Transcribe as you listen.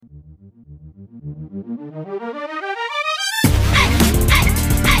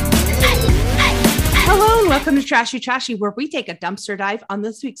Welcome to Trashy Trashy, where we take a dumpster dive on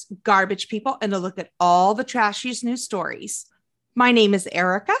this week's garbage people and a look at all the trashiest news stories. My name is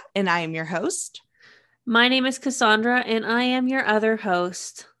Erica, and I am your host. My name is Cassandra, and I am your other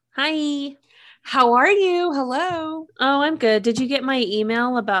host. Hi. How are you? Hello. Oh, I'm good. Did you get my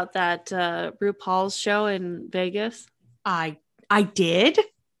email about that RuPaul's show in Vegas? I did.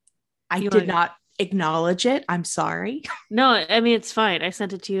 I did not acknowledge it. I'm sorry. No, I mean, it's fine. I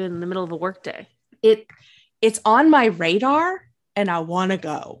sent it to you in the middle of a workday. It's on my radar, and I want to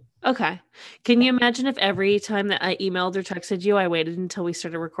go. Okay. Can you imagine if every time that I emailed or texted you, I waited until we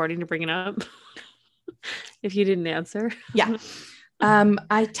started recording to bring it up? If you didn't answer. Yeah.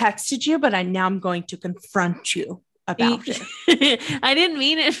 I texted you, but now I'm going to confront you about it. I didn't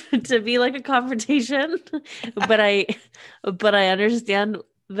mean it to be like a confrontation, but I understand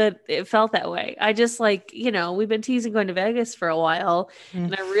that it felt that way. I just we've been teasing going to Vegas for a while,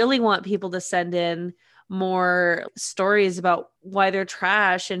 and I really want people to send in more stories about why they're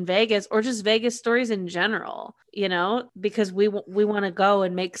trash in Vegas, or just Vegas stories in general, because we want to go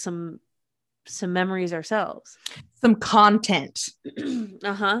and make some memories ourselves, some content.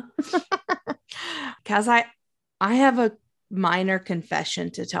 Because I have a minor confession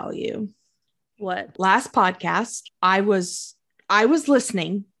to tell you. What? Last podcast, I was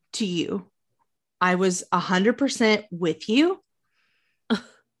listening to you. I was 100% with you.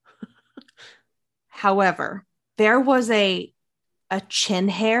 However, there was a chin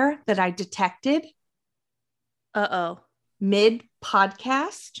hair that I detected. Mid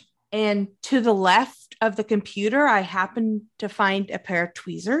podcast. And to the left of the computer, I happened to find a pair of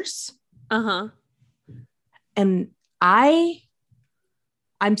tweezers. And I'm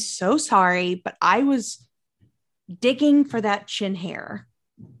so sorry, but I was digging for that chin hair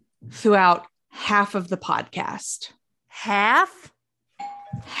throughout half of the podcast. Half?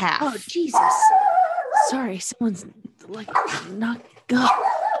 Oh, Jesus. Sorry, someone's not.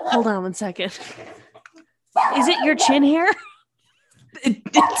 Hold on 1 second. Is it your chin hair?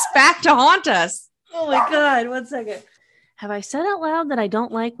 It's back to haunt us. Oh my God. 1 second. Have I said out loud that I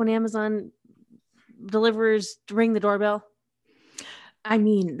don't like when Amazon deliverers ring the doorbell? I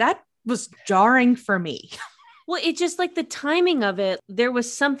mean, that was jarring for me. Well, it's just like the timing of it. There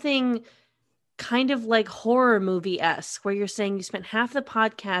was something kind of like horror movie-esque where you're saying you spent half the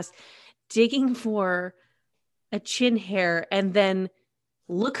podcast digging for a chin hair, and then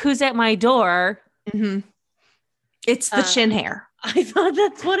look who's at my door. Mm-hmm. It's the chin hair. I thought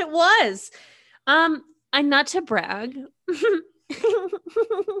that's what it was. I'm not to brag.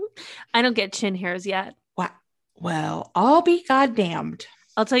 I don't get chin hairs yet. What? Well, I'll be goddamned.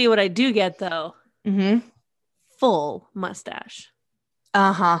 I'll tell you what I do get though. Full mustache.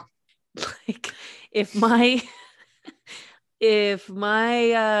 Like if my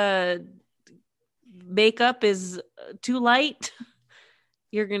makeup is too light,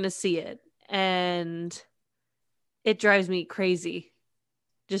 you're gonna see it, and it drives me crazy.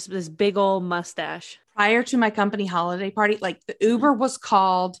 Just this big old mustache. Prior to my company holiday party, like the Uber was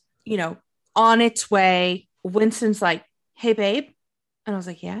called, on its way. Winston's like, "Hey, babe," and I was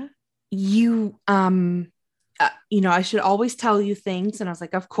like, "Yeah, you, I should always tell you things," and I was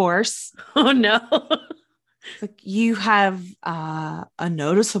like, "Of course." Oh no. Like, you have a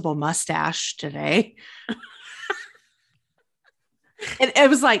noticeable mustache today. And it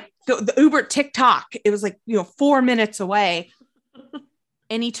was like the Uber TikTok. It was like, 4 minutes away.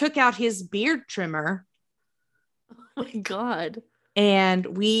 And he took out his beard trimmer. Oh my God. And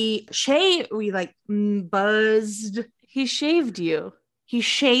we buzzed. He shaved you. He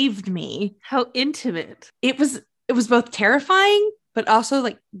shaved me. How intimate. It was both terrifying, but also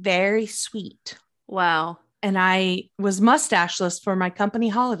like very sweet. Wow. And I was mustacheless for my company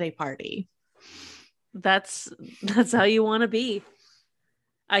holiday party. That's how you want to be.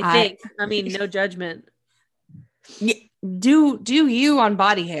 I think. I mean, no judgment. Do you on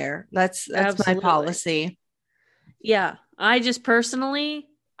body hair? That's Absolutely. My policy. Yeah, I just personally,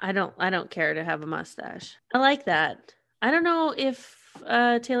 I don't care to have a mustache. I like that. I don't know if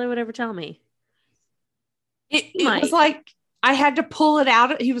Taylor would ever tell me. It was like I had to pull it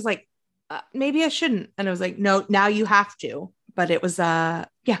out. He was like, maybe I shouldn't, and I was like, no, now you have to. But it was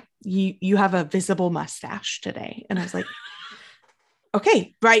you have a visible mustache today, and I was like,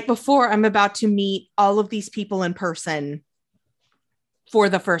 okay, right before I'm about to meet all of these people in person for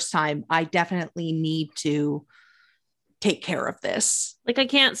the first time, I definitely need to take care of this. Like, I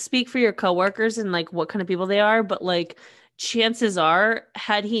can't speak for your coworkers and like what kind of people they are, but like chances are,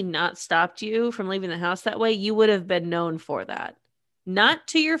 had he not stopped you from leaving the house that way, you would have been known for that. Not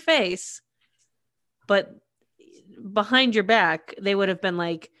to your face, but behind your back, they would have been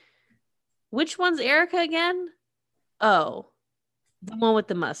like, Which one's Erica again? Oh, the one with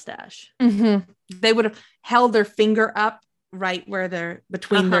the mustache. Mm-hmm. They would have held their finger up right where they're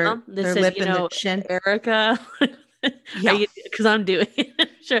between their said, lip and the chin. Erica. Yeah. Because I'm doing it.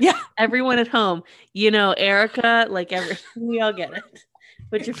 Sure. Yeah. Everyone at home, Erica, like we all get it.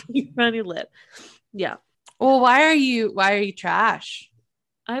 Put your finger on your lip. Yeah. Well, why are you trash?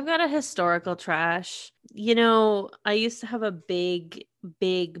 I've got a historical trash. I used to have a big,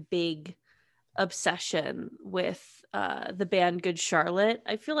 big, big obsession with the band Good Charlotte.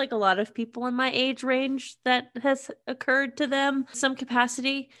 I feel like a lot of people in my age range that has occurred to them in some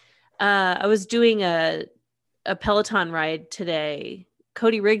capacity. I was doing a Peloton ride today.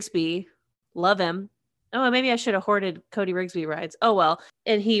 Cody Rigsby, love him. Oh, maybe I should have hoarded Cody Rigsby rides. Oh, well.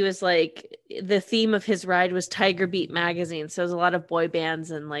 And he was like, the theme of his ride was Tiger Beat magazine. So it was a lot of boy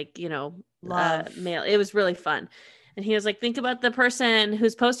bands and male. It was really fun. And he was like, think about the person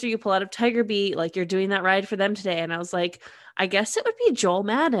whose poster you pull out of Tiger Beat, like you're doing that ride for them today. And I was like, I guess it would be Joel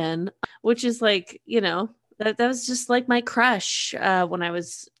Madden, which is like, that was just like my crush when I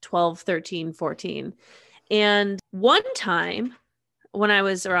was 12, 13, 14. And one time when I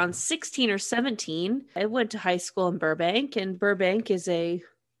was around 16 or 17, I went to high school in Burbank, and Burbank is a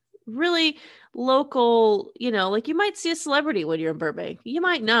really local, like you might see a celebrity when you're in Burbank. You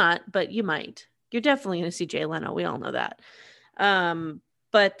might not, but you might. You're definitely going to see Jay Leno. We all know that.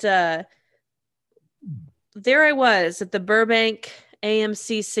 But there I was at the Burbank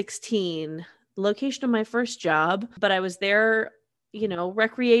AMC 16, location of my first job, but I was there,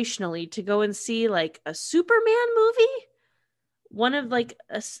 recreationally to go and see like a Superman movie. One of like,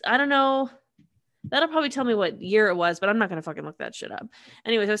 I don't know. That'll probably tell me what year it was, but I'm not going to fucking look that shit up.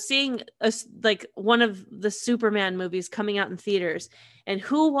 Anyways, I was seeing one of the Superman movies coming out in theaters, and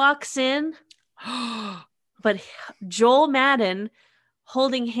who walks in? But Joel Madden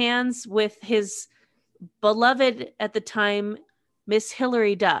holding hands with his beloved at the time, Miss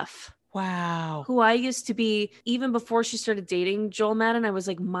Hilary Duff. Wow. Who I used to be, even before she started dating Joel Madden, I was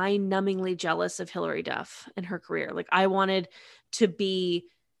like mind-numbingly jealous of Hilary Duff and her career. Like I wanted to be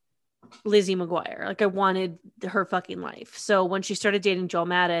Lizzie McGuire. Like I wanted her fucking life. So when she started dating Joel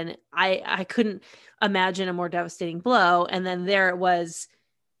Madden, I couldn't imagine a more devastating blow. And then there it was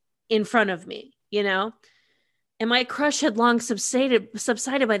in front of me, and my crush had long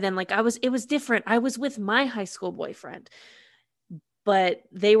subsided by then. Like it was different. I was with my high school boyfriend, but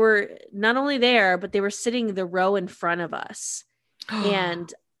they were not only there, but they were sitting the row in front of us.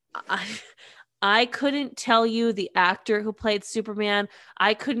 And I couldn't tell you the actor who played Superman.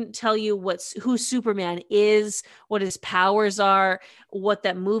 I couldn't tell you who Superman is, what his powers are, what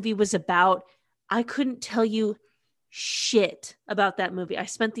that movie was about. I couldn't tell you shit about that movie. I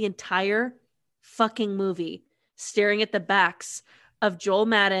spent the entire fucking movie staring at the backs of Joel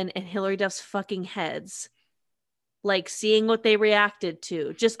Madden and Hilary Duff's fucking heads, like seeing what they reacted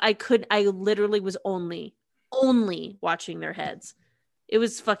to. I literally was only watching their heads. It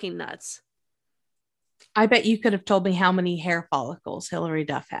was fucking nuts. I bet you could have told me how many hair follicles Hilary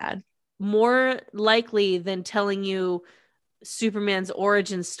Duff had. More likely than telling you Superman's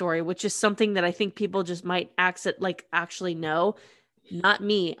origin story, which is something that I think people just might actually know. Not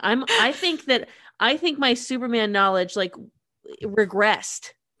me. I think my Superman knowledge regressed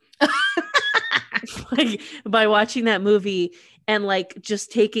by watching that movie and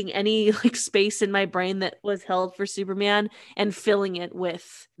just taking any space in my brain that was held for Superman and filling it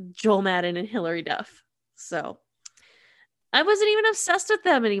with Joel Madden and Hilary Duff. So I wasn't even obsessed with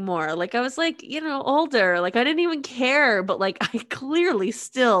them anymore. I was older. I didn't even care, but I clearly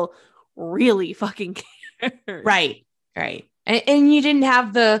still really fucking care. Right. And you didn't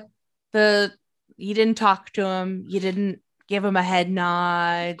have you didn't talk to him. You didn't give him a head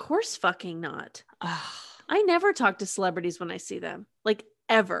nod. Of course fucking not. I never talk to celebrities when I see them,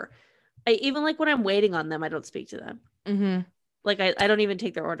 ever. Even when I'm waiting on them, I don't speak to them. Mm-hmm. I don't even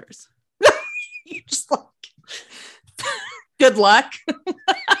take their orders. You just good luck.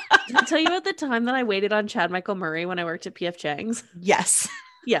 Did I tell you about the time that I waited on Chad Michael Murray when I worked at PF Chang's? Yes.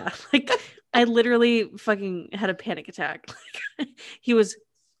 Yeah. I literally fucking had a panic attack. He was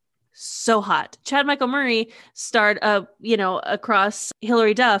so hot. Chad Michael Murray starred across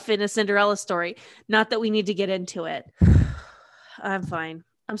Hilary Duff in A Cinderella Story. Not that we need to get into it. I'm fine.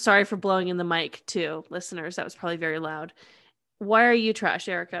 I'm sorry for blowing in the mic too, listeners. That was probably very loud. Why are you trash,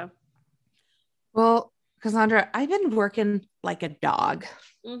 Erica? Well, Cassandra, I've been working like a dog.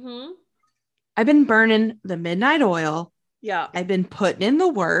 Mm-hmm. I've been burning the midnight oil. Yeah. I've been putting in the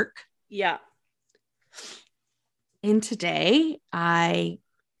work. Yeah. And today I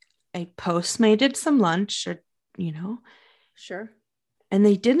postmated some lunch, Sure. and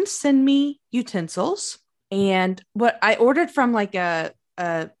they didn't send me utensils. And what I ordered from like a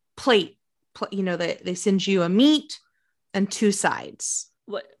plate, they send you a meat and 2 sides.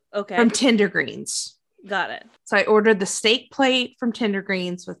 What? Okay. From Tender Greens. Got it. So I ordered the steak plate from Tender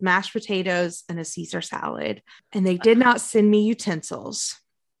Greens with mashed potatoes and a Caesar salad. And they did not send me utensils.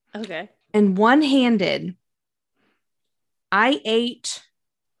 Okay. And one-handed, I ate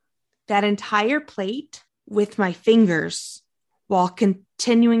that entire plate with my fingers while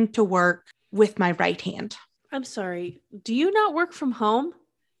continuing to work with my right hand. I'm sorry. Do you not work from home?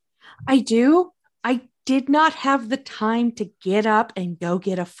 I do. I did not have the time to get up and go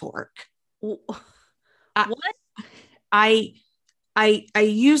get a fork. What? I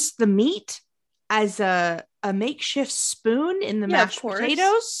used the meat as a makeshift spoon in the mashed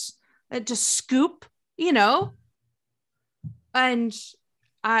potatoes to scoop, and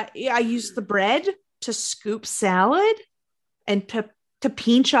I used the bread to scoop salad and to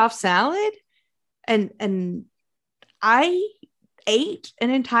pinch off salad, and I ate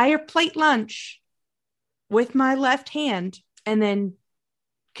an entire plate lunch with my left hand and then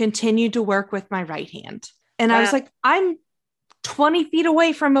continued to work with my right hand. And I was like, I'm 20 feet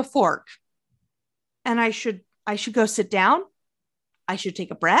away from a fork and I should go sit down. I should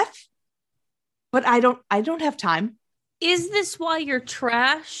take a breath, but I don't have time. Is this why you're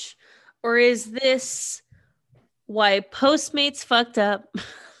trash, or is this why Postmates fucked up?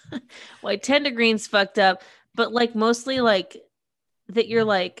 Why Tender Greens fucked up, but like mostly like that you're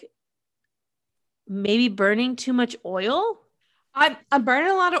like maybe burning too much oil? I'm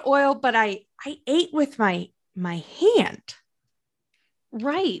burning a lot of oil, but I ate with my hand.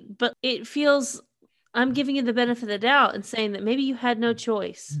 Right, but it feels, I'm giving you the benefit of the doubt and saying that maybe you had no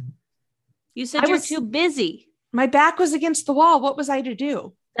choice. You said you were too busy. My back was against the wall. What was I to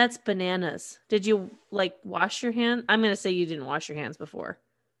do? That's bananas. Did you like wash your hands? I'm going to say you didn't wash your hands before.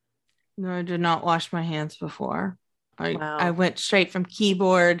 No, I did not wash my hands before. Wow. I went straight from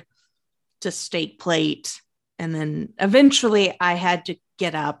keyboard to steak plate. And then eventually I had to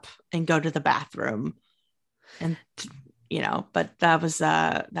get up and go to the bathroom. And, but that was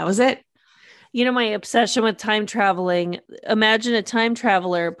it. My obsession with time traveling. Imagine a time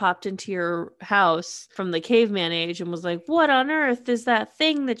traveler popped into your house from the caveman age and was like, what on earth is that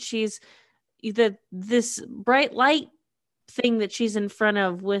thing that she's this bright light thing that she's in front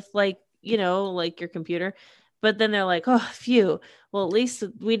of with like your computer. But then they're like, oh, phew. Well, at least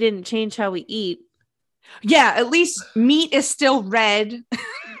we didn't change how we eat. Yeah, at least meat is still red.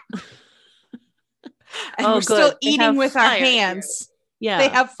 And we're still eating with our hands. Here. Yeah. They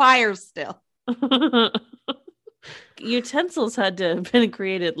have fire still. Utensils had to have been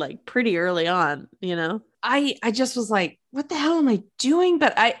created like pretty early on, I just was like, what the hell am I doing?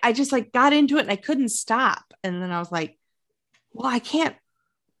 But I just like got into it and I couldn't stop. And then I was like, well, I can't.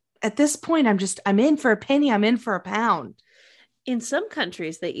 At this point, I'm in for a penny. I'm in for a pound. In some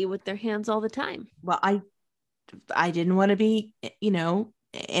countries, they eat with their hands all the time. Well, I didn't want to be,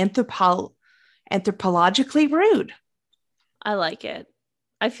 anthropologically rude. I like it.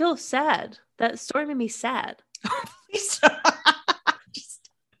 I feel sad. That story made me sad.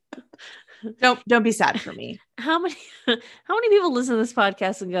 Don't be sad for me. How many people listen to this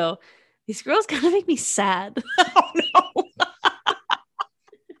podcast and go, these girls kind of make me sad? Oh no.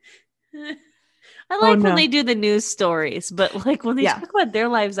 I like when they do the news stories, but like when they talk about their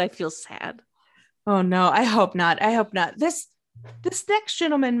lives, I feel sad. Oh no, I hope not. This next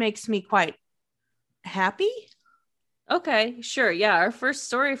gentleman makes me quite happy. Okay, sure. Yeah. Our first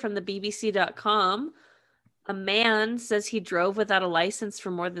story from the BBC.com. A man says he drove without a license for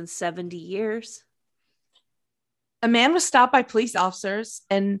more than 70 years. A man was stopped by police officers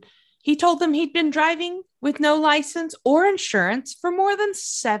and he told them he'd been driving with no license or insurance for more than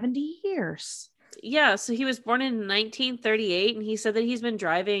 70 years. Yeah, so he was born in 1938 and he said that he's been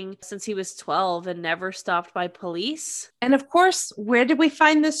driving since he was 12 and never stopped by police. And of course, where did we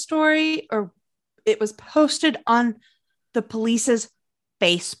find this story? Or it was posted on the police's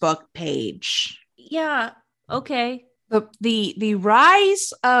Facebook page. Yeah, okay. The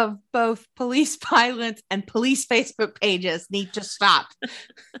rise of both police violence and police Facebook pages need to stop.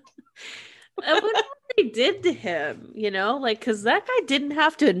 I wonder what they did to him, because that guy didn't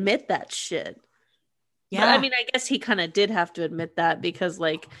have to admit that shit. Yeah. But, I mean, I guess he kind of did have to admit that because,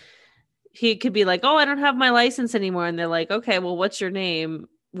 like, he could be like, oh, I don't have my license anymore. And they're like, okay, well, what's your name?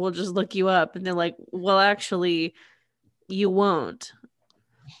 We'll just look you up. And they're like, well, actually, you won't.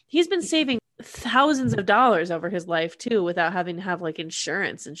 He's been saving thousands of dollars over his life, too, without having to have, like,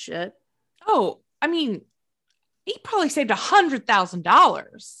 insurance and shit. Oh, I mean, he probably saved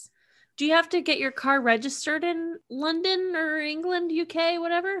 $100,000. Do you have to get your car registered in London or England, UK,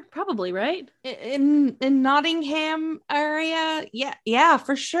 whatever? Probably, right? In Nottingham area? Yeah,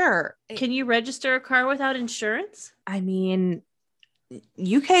 for sure. Can you register a car without insurance? I mean,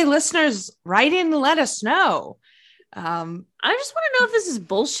 UK listeners, write in and let us know. I just want to know if this is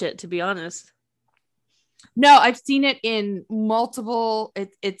bullshit, to be honest. No, I've seen it in multiple.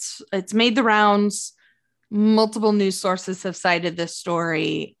 It's made the rounds. Multiple news sources have cited this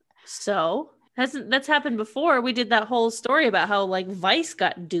story. So that's happened before. We did that whole story about how like Vice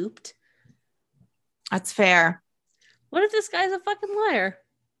got duped. That's fair. What if this guy's a fucking liar?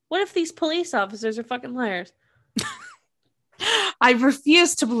 What if these police officers are fucking liars? I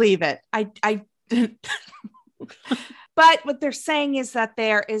refuse to believe it. I But what they're saying is that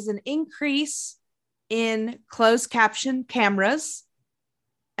there is an increase in closed caption cameras,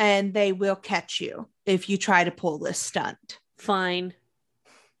 and they will catch you if you try to pull this stunt. Fine.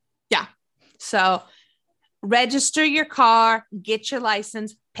 Yeah. So register your car, get your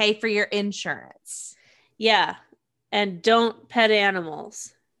license, pay for your insurance. Yeah. And don't pet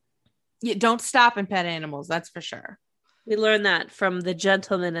animals. You don't stop and pet animals. That's for sure. We learned that from the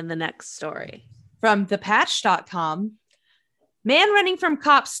gentleman in the next story. From thepatch.com, man running from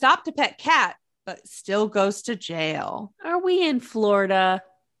cops stopped to pet cat, but still goes to jail. Are we in Florida?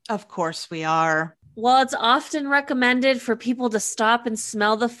 Of course we are. While it's often recommended for people to stop and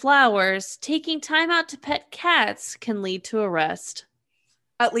smell the flowers, taking time out to pet cats can lead to arrest.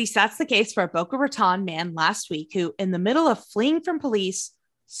 At least that's the case for a Boca Raton man last week who, in the middle of fleeing from police,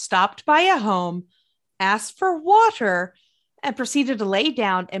 stopped by a home, asked for water, and proceeded to lay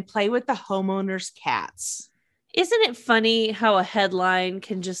down and play with the homeowner's cats. Isn't it funny how a headline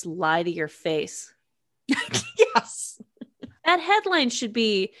can just lie to your face? Yes. That headline should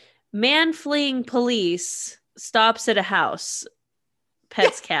be man fleeing police stops at a house,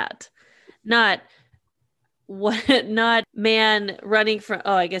 pets cat. Not man running from,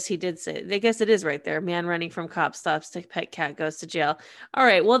 I guess he did say, I guess it is right there. Man running from cops stops to pet cat goes to jail. All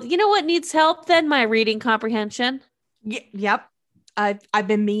right. Well, you know what needs help then? My reading comprehension. Yep. I've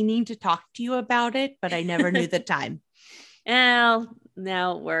been meaning to talk to you about it, but I never knew the time. Well,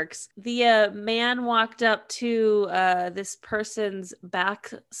 now it works. The man walked up to this person's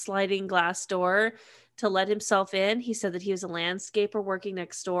back sliding glass door to let himself in. He said that he was a landscaper working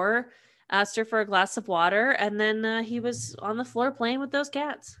next door, asked her for a glass of water, and then he was on the floor playing with those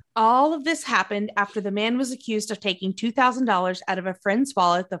cats. All of this happened after the man was accused of taking $2,000 out of a friend's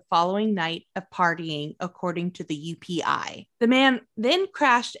wallet the following night of partying, according to the UPI. The man then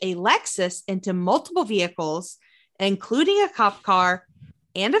crashed a Lexus into multiple vehicles, including a cop car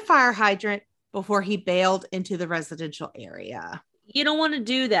and a fire hydrant, before he bailed into the residential area. You don't want to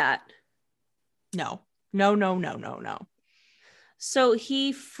do that. No. So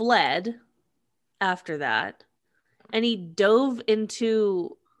he fled after that, and he dove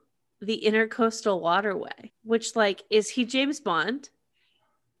into the Intercoastal Waterway, which, like, is he James Bond?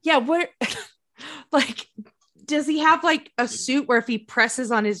 Yeah, where, like, does he have, like, a suit where if he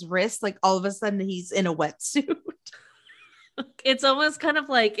presses on his wrist, like, all of a sudden he's in a wetsuit? It's almost kind of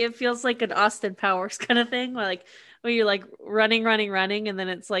like, it feels like an Austin Powers kind of thing, like, where you're, like, running, and then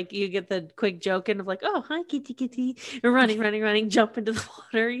it's like, you get the quick joke in of, like, oh, hi, kitty, you're running, jump into the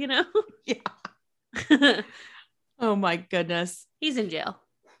water, you know? Yeah. Oh, my goodness. He's in jail.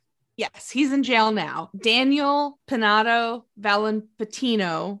 Yes, he's in jail now. Daniel Pinato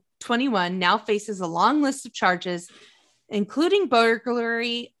Valentino, 21, now faces a long list of charges, including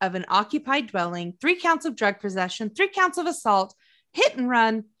burglary of an occupied dwelling, 3 counts of drug possession, 3 counts of assault, hit and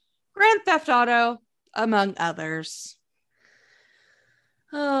run, grand theft auto, among others.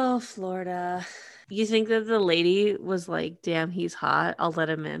 Oh, Florida. You think that the lady was like, damn, he's hot, I'll let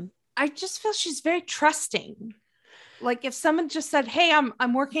him in? I just feel she's very trusting. Like, if someone just said, hey,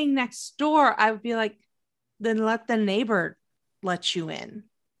 I'm working next door, I would be like, then let the neighbor let you in.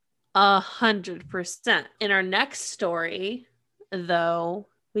 100%. In our next story, though,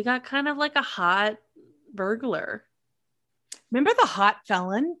 we got kind of like a hot burglar. Remember the hot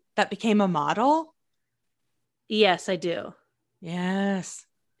felon that became a model? Yes, I do. Yes.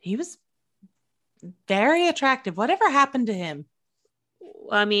 He was very attractive. Whatever happened to him?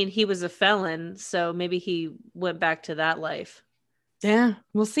 I mean, he was a felon, so maybe he went back to that life. Yeah,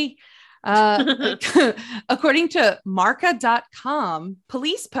 we'll see. According to Marca.com,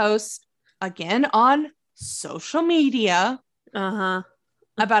 police post again on social media about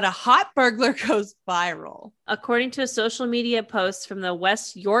a hot burglar goes viral. According to a social media post from the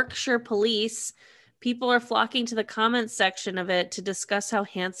West Yorkshire Police, people are flocking to the comments section of it to discuss how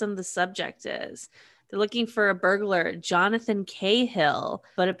handsome the subject is. They're looking for a burglar, Jonathan Cahill,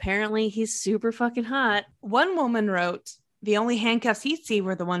 but apparently he's super fucking hot. One woman wrote, the only handcuffs he'd see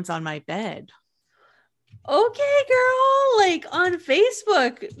were the ones on my bed. Okay, girl, like on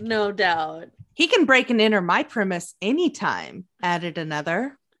Facebook, no doubt. He can break and enter my premise anytime, added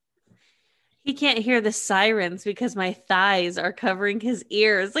another. He can't hear the sirens because my thighs are covering his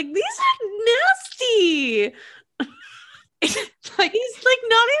ears. Like, these are nasty. Like, he's like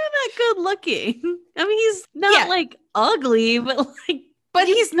not even that good looking. I mean, he's not like ugly, but like, but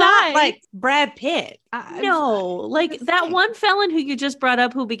he's not like Brad Pitt. No, like that one felon who you just brought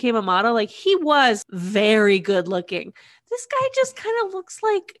up who became a model, like he was very good looking. This guy just kind of looks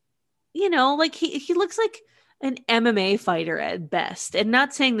like, you know, like he looks like an MMA fighter at best. And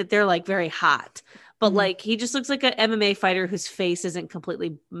not saying that they're like very hot, but like he just looks like an MMA fighter whose face isn't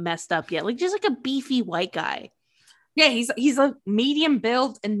completely messed up yet. Like just like a beefy white guy. Yeah, he's a medium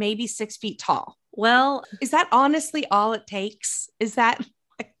build and maybe 6 feet tall. Well, is that honestly all it takes? Is that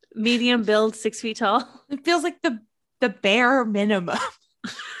medium build, 6 feet tall? It feels like the bare minimum.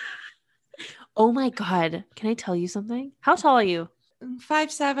 Oh my God. Can I tell you something? How tall are you?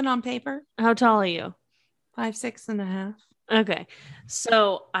 5'7" on paper. How tall are you? 5'6.5". Okay.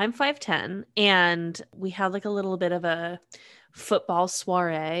 So I'm 5'10", and we had like a little bit of a football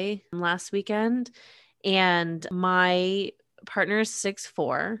soiree last weekend. And my partner is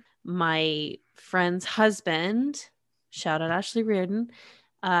 6'4". My friend's husband, shout out Ashley Reardon,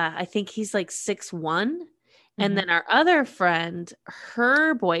 I think he's like 6'1". And then our other friend,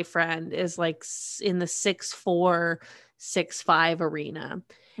 her boyfriend is like in the 6'4", 6'5" arena.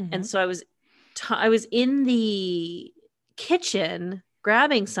 And so I was in the kitchen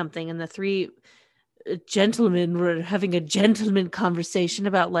grabbing something, and the three gentlemen were having a gentleman conversation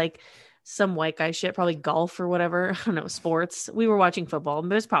about like some white guy shit, probably golf or whatever. I don't know, sports. We were watching football,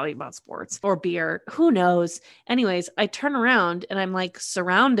 but it's probably about sports or beer. Who knows? Anyways, I turn around and I'm like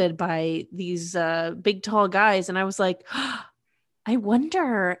surrounded by these big, tall guys. And I was like, oh, I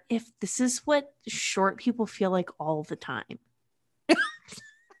wonder if this is what short people feel like all the time.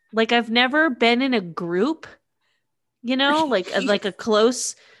 Like I've never been in a group, you know, like a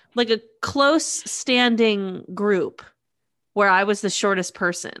close standing group where I was the shortest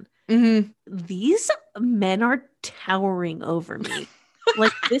person. These men are towering over me.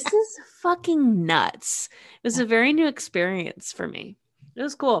 Like, this is fucking nuts. It was a very new experience for me. It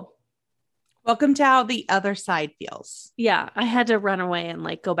was cool. Welcome to how the other side feels. Yeah, I had to run away and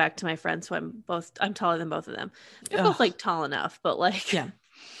like go back to my friends. So I'm taller than both of them. They're both like tall enough, but like, yeah,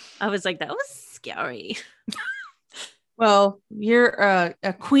 I was like, that was scary. Well, you're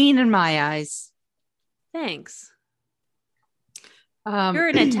a queen in my eyes. Thanks. You're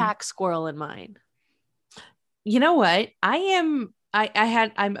an attack squirrel in mine. You know what? I'm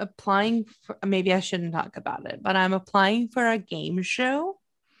applying for, maybe I shouldn't talk about it, but I'm applying for a game show.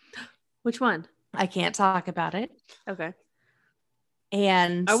 Which one? I can't talk about it. Okay.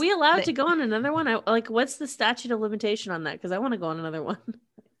 And are we allowed to go on another one? What's the statute of limitation on that? Because I want to go on another one.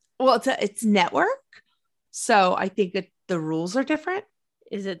 Well, it's network. So I think that the rules are different.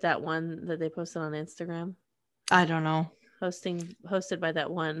 Is it that one that they posted on Instagram? I don't know. Hosted by that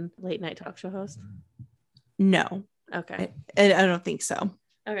one late night talk show host? No. Okay. I don't think so.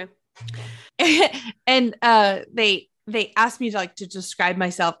 Okay. And they asked me to describe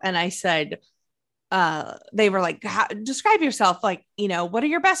myself, and I said, they were like, describe yourself, like, you know, what are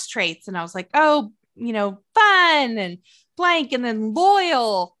your best traits? And I was like, oh, you know, fun and blank, and then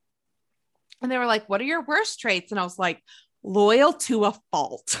loyal. And they were like, what are your worst traits? And I was like, loyal to a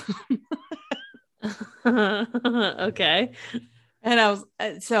fault. Okay. And I was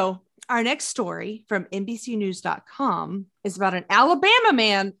so our next story from NBCnews.com is about an Alabama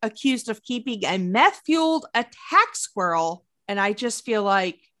man accused of keeping a meth-fueled attack squirrel. And I just feel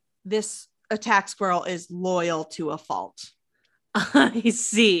like this attack squirrel is loyal to a fault. I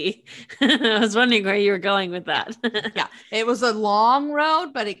see. I was wondering where you were going with that. Yeah, it was a long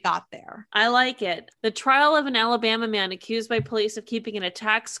road, but it got there. I like it. The trial of an Alabama man accused by police of keeping an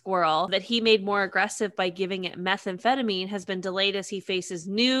attack squirrel that he made more aggressive by giving it methamphetamine has been delayed as he faces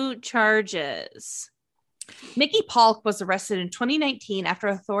new charges. Mickey Polk was arrested in 2019 after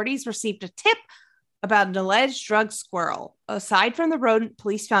authorities received a tip about an alleged drug squirrel. Aside from the rodent,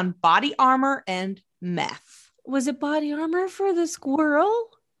 police found body armor and meth. Was it body armor for the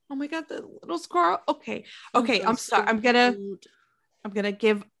squirrel? Oh my God, the little squirrel. Okay. I'm sorry. I'm gonna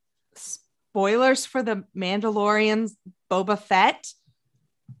give spoilers for the Mandalorian's Boba Fett.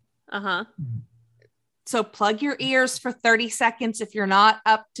 So plug your ears for 30 seconds if you're not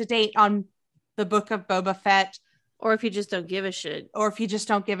up to date on the book of Boba Fett. Or if you just don't give a shit.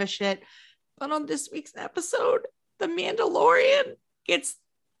 But on this week's episode, the Mandalorian gets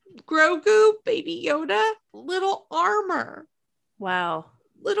Grogu, Baby Yoda, little armor. Wow.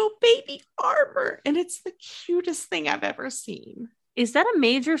 Little baby armor. And it's the cutest thing I've ever seen. Is that a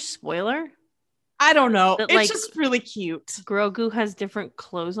major spoiler? I don't know. That, it's like, just really cute. Grogu has different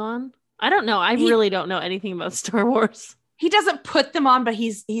clothes on. I don't know. I really don't know anything about Star Wars. He doesn't put them on, but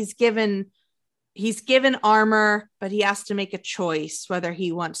he's given armor, but he has to make a choice whether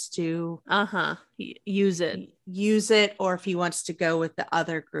he wants to use it or if he wants to go with the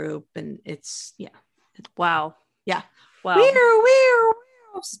other group. And it's wow.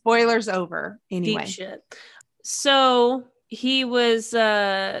 Spoilers over anyway. Deep shit. So he was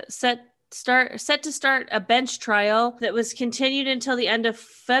set to start a bench trial that was continued until the end of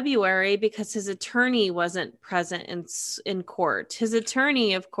February because his attorney wasn't present in court. His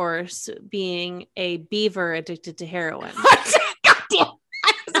attorney, of course, being a beaver addicted to heroin. Goddamn.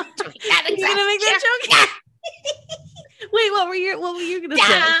 You gonna make that joke? Wait, what were you gonna say?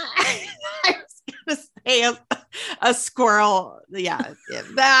 I was gonna say a squirrel. Yeah.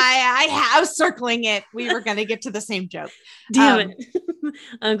 I was circling it. We were gonna get to the same joke. Damn it.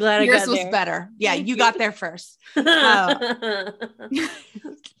 I'm glad yours I got was there. better. Yeah, you got there first. After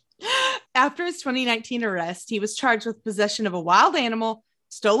his 2019 arrest, he was charged with possession of a wild animal,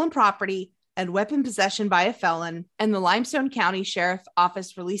 stolen property, and weapon possession by a felon. And the Limestone County Sheriff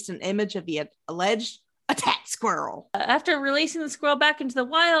Office released an image of the alleged attacked squirrel. After releasing the squirrel back into the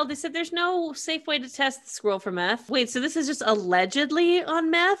wild, they said there's no safe way to test the squirrel for meth. Wait, so this is just allegedly on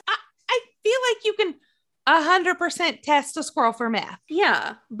meth? I feel like you can 100% test a squirrel for meth.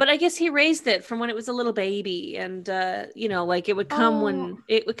 Yeah, but I guess he raised it from when it was a little baby, and like it would come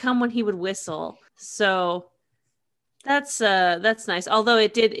when he would whistle. So that's nice. Although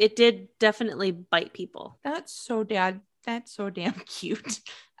it did definitely bite people. That's so damn cute.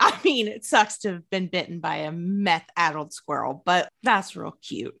 I mean, it sucks to have been bitten by a meth-addled squirrel, but that's real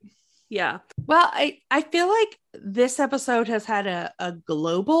cute. Yeah. Well, I feel like this episode has had a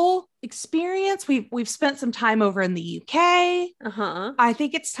global experience. We've spent some time over in the UK. I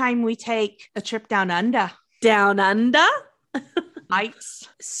think it's time we take a trip down under. Down under? Ice.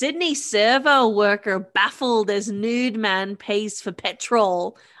 Sydney servo worker baffled as nude man pays for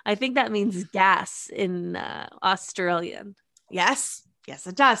petrol. I think that means gas in Australian. Yes,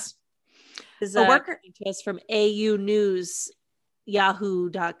 it does. Is a worker to us from AU News.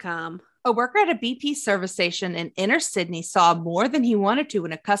 Yahoo.com. A worker at a BP service station in inner Sydney saw more than he wanted to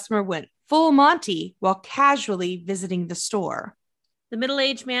when a customer went full Monty while casually visiting the store. The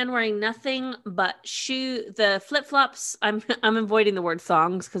middle-aged man wearing nothing but the flip-flops. I'm avoiding the word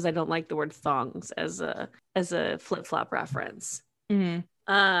thongs because I don't like the word thongs as a flip-flop reference. Mm-hmm.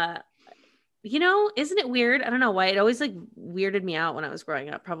 Isn't it weird? I don't know why it always like weirded me out when I was growing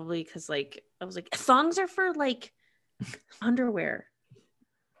up. Probably because like I was like, thongs are for like underwear.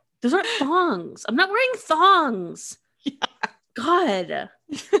 Those aren't thongs. I'm not wearing thongs. Yeah. God.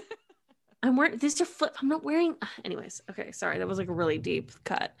 I'm wearing these are I'm not wearing anyways. Okay, sorry. That was like a really deep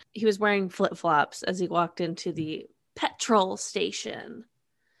cut. He was wearing flip-flops as he walked into the petrol station,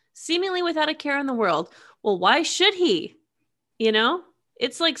 seemingly without a care in the world. Well, why should he?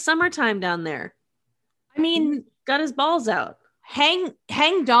 It's like summertime down there. I mean, he's got his balls out. Hang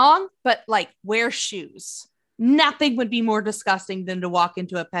dong, but like wear shoes. Nothing would be more disgusting than to walk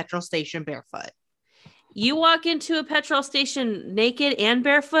into a petrol station barefoot. You walk into a petrol station naked and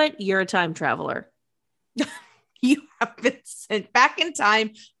barefoot, you're a time traveler. You have been sent back in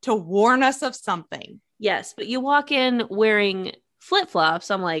time to warn us of something. Yes, but you walk in wearing flip-flops.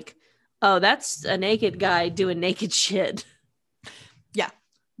 I'm like, oh, that's a naked guy doing naked shit. Yeah,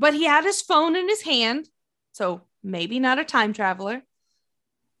 but he had his phone in his hand, so maybe not a time traveler.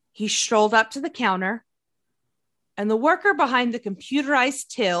 He strolled up to the counter, and the worker behind the computerized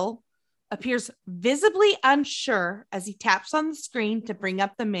till appears visibly unsure as he taps on the screen to bring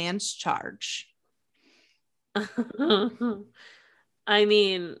up the man's charge. I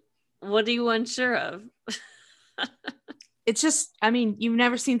mean, what are you unsure of? It's just, I mean, you've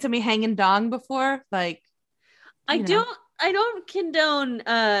never seen somebody hanging dong before? Like, I don't condone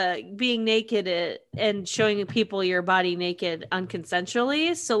being naked and showing people your body naked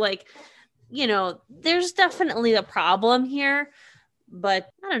unconsensually. So like, there's definitely a problem here, but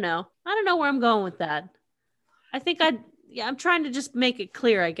I don't know where I'm going with that. I think I'm trying to just make it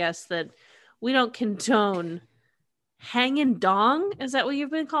clear, I guess, that we don't condone hanging dong. Is that what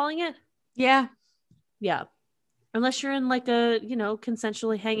you've been calling it? Yeah. Yeah. Unless you're in like a,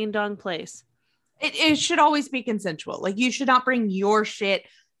 consensually hanging dong place. It should always be consensual. Like you should not bring your shit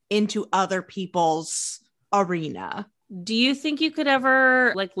into other people's arena. Do you think you could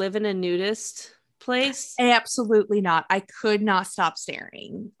ever like live in a nudist place? Absolutely not. I could not stop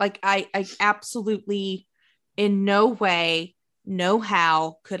staring. Like I absolutely in no way, no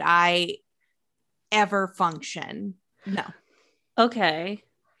how could I ever function. No. Okay.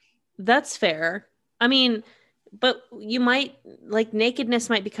 That's fair. I mean, but you might like nakedness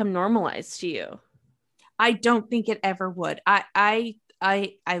might become normalized to you. I don't think it ever would. I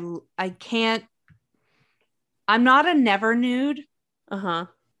can't. I'm not a never nude. Uh-huh.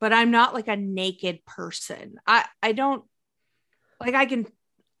 But I'm not like a naked person. I don't like I can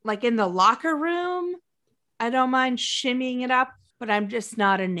like in the locker room, I don't mind shimmying it up, but I'm just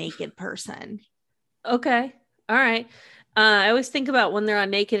not a naked person. Okay. All right. I always think about when they're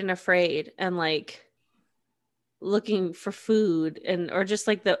on Naked and Afraid and like looking for food and or just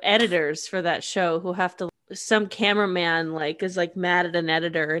like the editors for that show who have to some cameraman like is like mad at an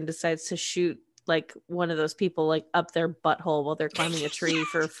editor and decides to shoot like one of those people like up their butthole while they're climbing a tree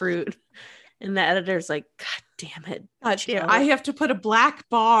for fruit. And the editor's like, God damn it. God damn, I have to put a black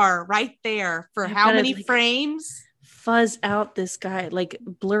bar right there for how many like, frames? Fuzz out this guy, like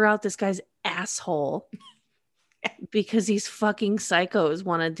blur out this guy's asshole because these fucking psychos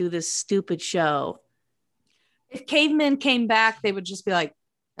want to do this stupid show. If cavemen came back, they would just be like,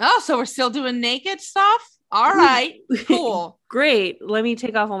 oh, so we're still doing naked stuff? All right, cool. Great. Let me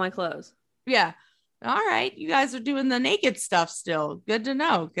take off all my clothes. Yeah. All right. You guys are doing the naked stuff still. Good to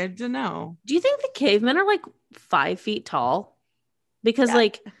know. Good to know. Do you think the cavemen are like 5 feet tall? Because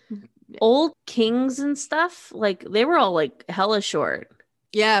like old kings and stuff, like they were all like hella short.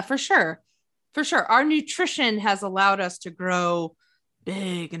 Yeah, for sure. For sure. Our nutrition has allowed us to grow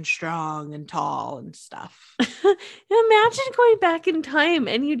big and strong and tall and stuff. Imagine going back in time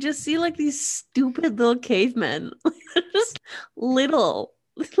and you just see like these stupid little cavemen. Just little.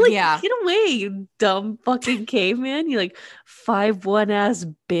 Like, yeah, get away, you dumb fucking caveman. You like 5'1" ass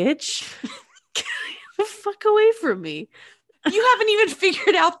bitch. Get the fuck away from me. You haven't even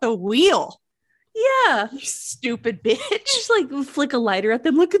figured out the wheel. Yeah. You stupid bitch. Just like flick a lighter at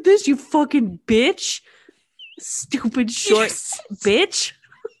them. Look at this, you fucking bitch. Stupid short bitch.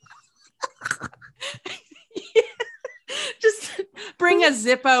 Yeah. Just bring a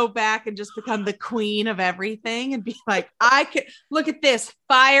Zippo back and just become the queen of everything and be like, I can look at this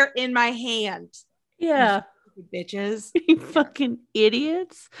fire in my hand. Yeah. You bitches. You fucking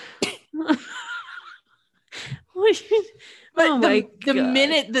idiots. But the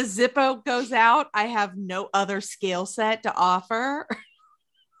minute the Zippo goes out, I have no other skill set to offer.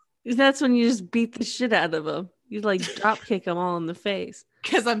 That's when you just beat the shit out of them. You like drop kick them all in the face.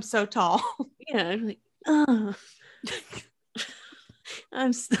 Because I'm so tall. Yeah. I'm like, oh.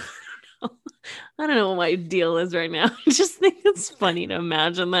 I don't know what my deal is right now. I just think it's funny to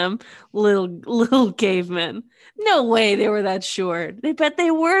imagine them little cavemen. No way they were that short. They bet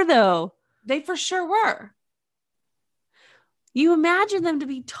they were though. They for sure were. You imagine them to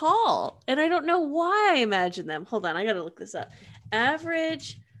be tall, and I don't know why I imagine them. Hold on, I gotta look this up.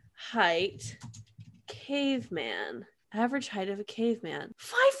 Average height caveman. Average height of a caveman.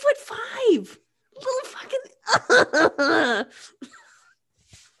 5'5". Little fucking.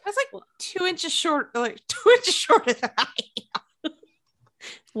 That's like 2 inches short, like 2 inches shorter than I am.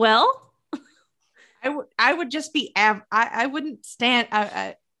 Well, I would just be. I wouldn't stand.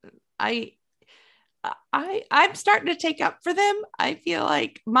 I'm starting to take up for them. I feel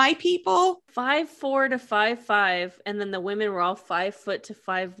like my people 5'4" to 5'5", and then the women were all 5 foot to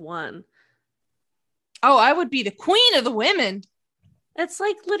 5'1". Oh, I would be the queen of the women. It's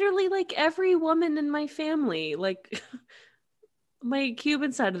like literally like every woman in my family, like my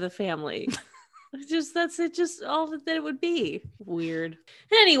Cuban side of the family. That's it. Just all that it would be. Weird.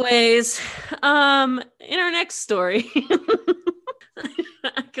 Anyways, in our next story.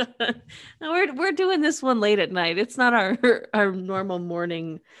 We're doing this one late at night. It's not our normal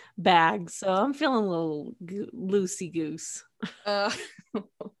morning bag, so I'm feeling a little loosey goose.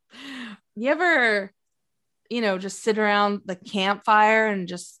 You ever, just sit around the campfire and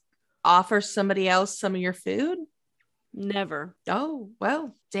just offer somebody else some of your food? Never. Oh,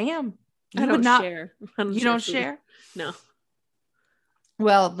 well, damn. I don't share. You don't share? No.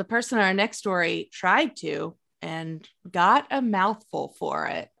 Well, the person in our next story tried to and got a mouthful for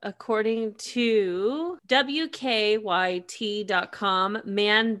it. According to WKYT.com,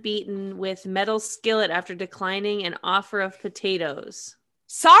 man beaten with metal skillet after declining an offer of potatoes.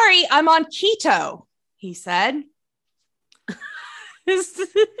 Sorry, I'm on keto, he said. Is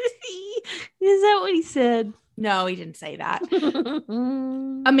that what he said? No, he didn't say that.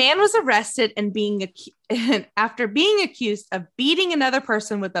 A man was arrested and after being accused of beating another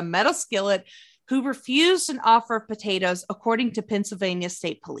person with a metal skillet who refused an offer of potatoes, according to Pennsylvania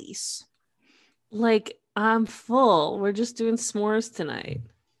State Police. Like, I'm full. We're just doing s'mores tonight.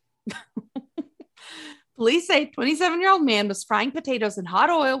 Police say a 27-year-old man was frying potatoes in hot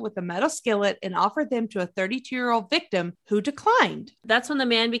oil with a metal skillet and offered them to a 32-year-old victim who declined. That's when the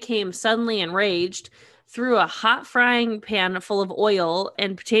man became suddenly enraged, threw a hot frying pan full of oil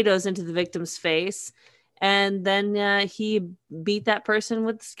and potatoes into the victim's face, and then he beat that person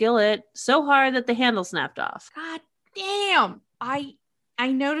with the skillet so hard that the handle snapped off. God damn. I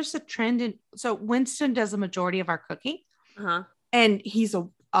noticed a trend in, so Winston does a majority of our cooking. Uh-huh. And he's a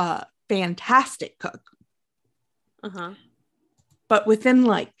fantastic cook. Uh-huh. But within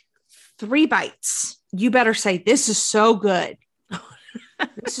like 3 bites, you better say, this is so good.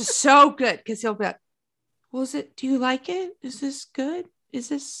 This is so good. Because he'll be like, was it, do you like it? Is this good? Is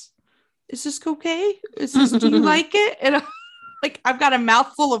this okay? Do you like it? And I'm like, I've got a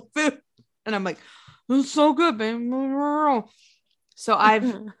mouthful of food. And I'm like, it's so good, babe. So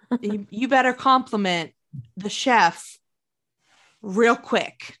you better compliment the chef real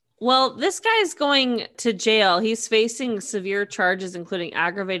quick. Well, this guy's going to jail. He's facing severe charges, including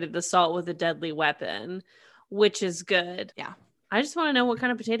aggravated assault with a deadly weapon, which is good. Yeah. I just want to know what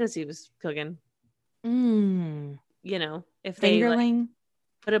kind of potatoes he was cooking. You know, if they like,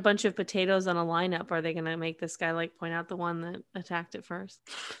 put a bunch of potatoes on a lineup, are they going to make this guy like point out the one that attacked it first?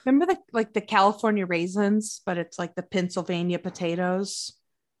 Remember the California raisins, but it's like the Pennsylvania potatoes.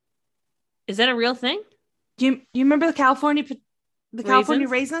 Is that a real thing? Do you remember the California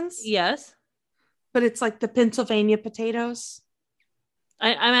raisins? Yes. But it's like the Pennsylvania potatoes.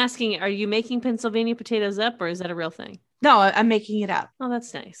 I'm asking, are you making Pennsylvania potatoes up, or is that a real thing? No, I'm making it up. Oh,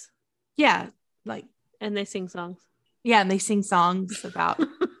 that's nice. Yeah. And they sing songs. Yeah. And they sing songs about,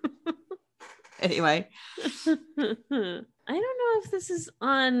 anyway. I don't know if this is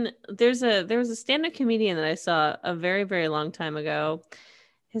on, there was a stand-up comedian that I saw a very, very long time ago.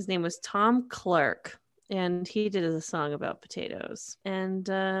 His name was Tom Clark. And he did a song about potatoes. And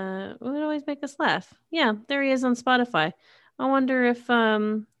it would always make us laugh. Yeah, there he is on Spotify. I wonder if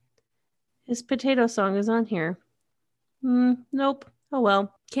his potato song is on here. Nope. Oh,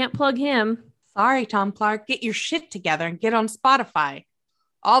 well. Can't plug him. Sorry, Tom Clark. Get your shit together and get on Spotify.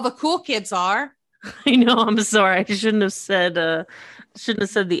 All the cool kids are. I know. I'm sorry. I shouldn't have said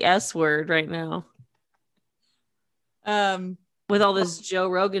the S word right now. With all this Joe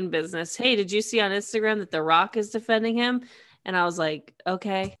Rogan business. Hey, did you see on Instagram that The Rock is defending him? And I was like,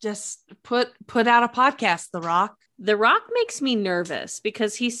 okay. Just put out a podcast, The Rock. The Rock makes me nervous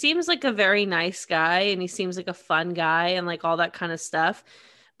because he seems like a very nice guy and he seems like a fun guy and like all that kind of stuff.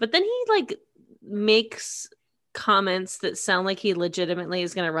 But then he like makes comments that sound like he legitimately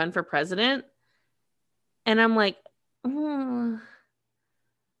is going to run for president. And I'm like, I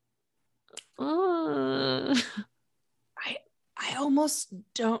almost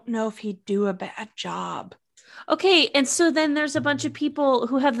don't know if he'd do a bad job. Okay, and so then there's a bunch of people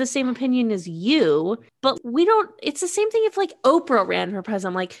who have the same opinion as you, but it's the same thing if like Oprah ran for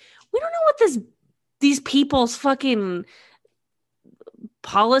president. I'm like, we don't know what these people's fucking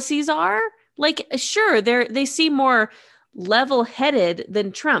policies are. Like, sure, they seem more level-headed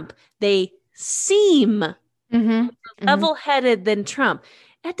than Trump. They seem level-headed than Trump.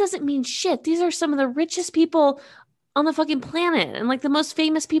 That doesn't mean shit. These are some of the richest people on the fucking planet and like the most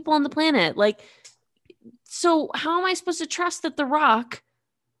famous people on the planet. Like, so how am I supposed to trust that The Rock,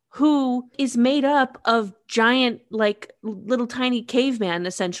 who is made up of giant, like little tiny caveman,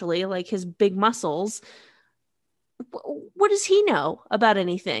 essentially, like his big muscles, what does he know about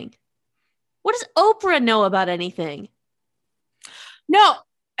anything? What does Oprah know about anything? No,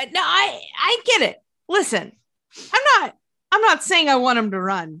 I get it. Listen, I'm not saying I want him to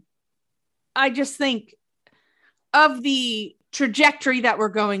run. I just think of the trajectory that we're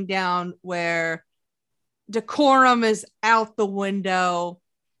going down where decorum is out the window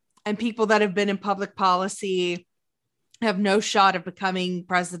and people that have been in public policy have no shot of becoming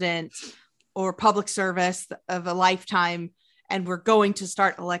president or public service of a lifetime. And we're going to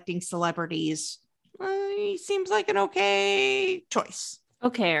start electing celebrities. He seems like an okay choice.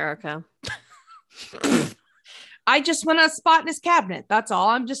 Okay, Erica. I just want a spot in his cabinet. That's all.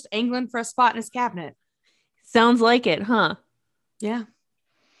 I'm just angling for a spot in his cabinet. Sounds like it, huh? Yeah.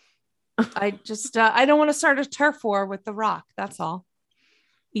 I just, I don't want to start a turf war with The Rock. That's all.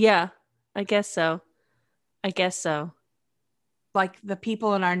 Yeah, I guess so. Like the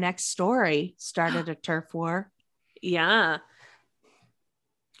people in our next story started a turf war. Yeah.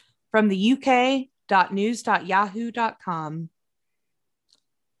 From the uk.news.yahoo.com.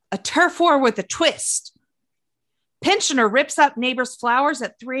 A turf war with a twist. Pensioner rips up neighbor's flowers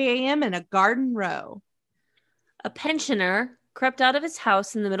at 3 a.m. in a garden row. A pensioner crept out of his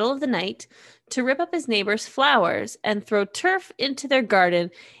house in the middle of the night to rip up his neighbor's flowers and throw turf into their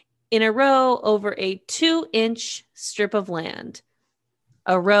garden in a row over a 2-inch strip of land.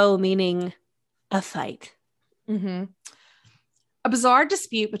 A row meaning a fight. Mm-hmm. A bizarre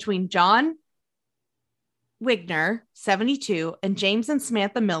dispute between John Wigner, 72, and James and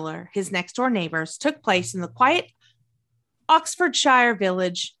Samantha Miller, his next-door neighbors, took place in the quiet Oxfordshire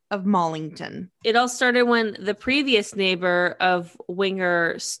village of Mollington. It all started when the previous neighbor of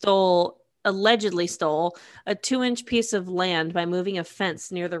Winger allegedly stole a 2-inch piece of land by moving a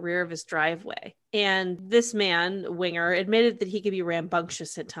fence near the rear of his driveway. And this man, Winger, admitted that he could be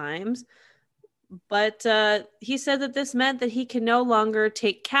rambunctious at times. But he said that this meant that he can no longer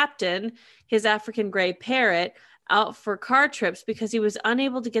take Captain, his African gray parrot, out for car trips because he was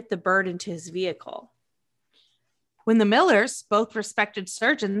unable to get the bird into his vehicle. When the Millers, both respected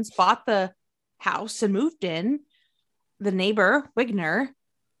surgeons, bought the house and moved in, the neighbor, Wigner,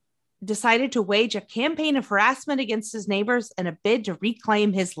 decided to wage a campaign of harassment against his neighbors in a bid to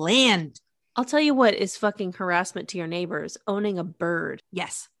reclaim his land. I'll tell you what is fucking harassment to your neighbors: owning a bird.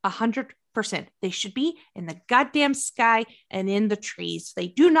 Yes, 100%. They should be in the goddamn sky and in the trees. They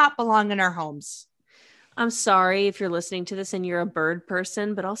do not belong in our homes. I'm sorry if you're listening to this and you're a bird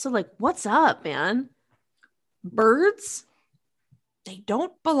person, but also, like, what's up, man? Birds? They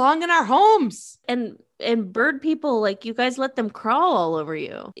don't belong in our homes. And bird people, like, you guys let them crawl all over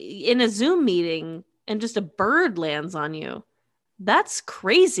you in a Zoom meeting and just a bird lands on you. That's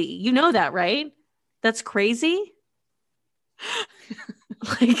crazy. You know that, right? That's crazy.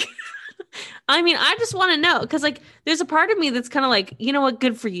 Like, I mean, I just want to know, because, like, there's a part of me that's kind of like, you know what,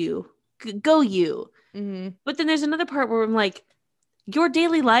 good for you. Go you. Mm-hmm. But then there's another part where I'm like, your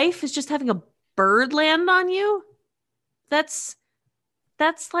daily life is just having a bird land on you. That's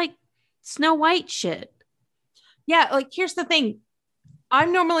like Snow White shit. Yeah, like, here's the thing.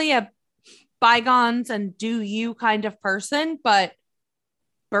 I'm normally a bygones and do you kind of person, but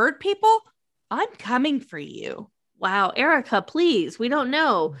bird people, I'm coming for you. Wow, Erica, please. We don't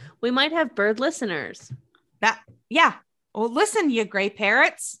know. We might have bird listeners. Yeah. Well, listen, you gray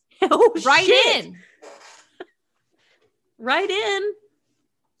parrots. Oh, Write shit. in. Write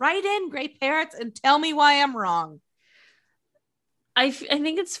in, gray parrots, and tell me why I'm wrong. I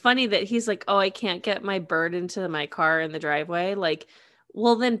think it's funny that he's like, oh, I can't get my bird into my car in the driveway. Like,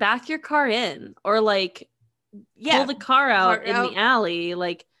 well, then back your car in, or like, pull the car out in the alley.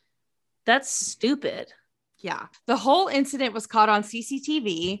 Like, that's stupid. Yeah. The whole incident was caught on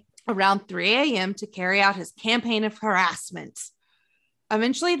CCTV around 3 a.m. to carry out his campaign of harassment.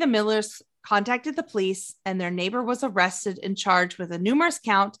 Eventually, the Millers contacted the police, and their neighbor was arrested and charged with a numerous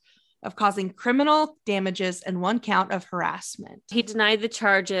count of causing criminal damages and 1 count of harassment. He denied the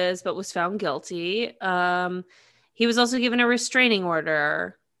charges, but was found guilty. He was also given a restraining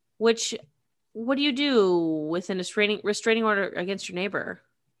order, which, what do you do with a restraining order against your neighbor?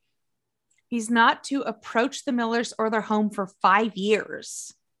 He's not to approach the Millers or their home for 5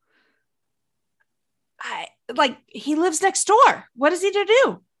 years. He lives next door. What is he to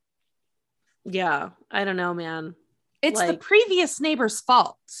do? Yeah, I don't know, man. It's the previous neighbor's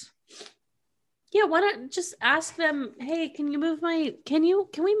fault. Yeah, why not just ask them, hey, can we move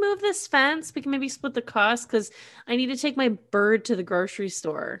this fence? We can maybe split the cost because I need to take my bird to the grocery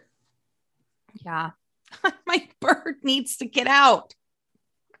store. Yeah. My bird needs to get out.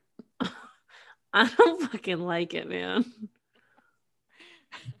 I don't fucking like it, man.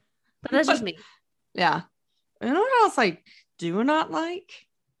 But that's just me. Yeah. You know what else I do not like?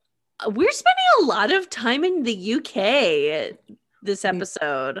 We're spending a lot of time in the UK this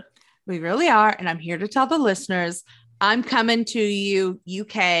episode. We really are. And I'm here to tell the listeners, I'm coming to you,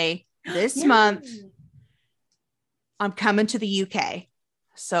 UK, this month. I'm coming to the UK.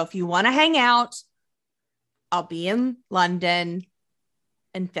 So if you want to hang out, I'll be in London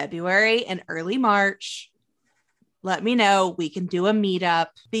in February and early March. Let me know. We can do a meetup.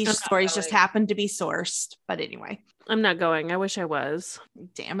 These stories just happen to be sourced. But anyway. I'm not going. I wish I was.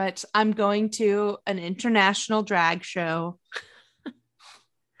 Damn it. I'm going to an international drag show.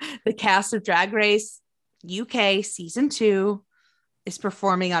 The cast of Drag Race UK season 2 is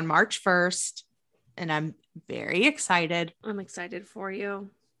performing on March 1st. And I'm very excited. I'm excited for you.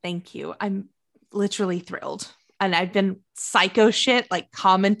 Thank you. I'm literally thrilled. And I've been psycho shit, like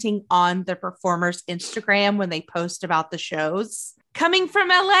commenting on the performers' Instagram when they post about the shows. Coming from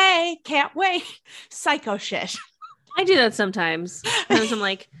LA, can't wait. Psycho shit. I do that sometimes. I'm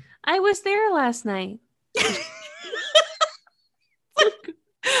like, I was there last night.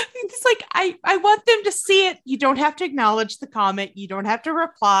 It's like, I want them to see it. You don't have to acknowledge the comment. You don't have to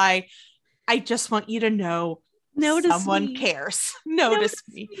reply. I just want you to know someone cares. Notice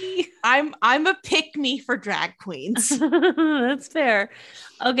me. I'm a pick me for drag queens. That's fair.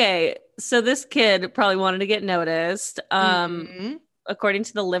 Okay, so this kid probably wanted to get noticed. According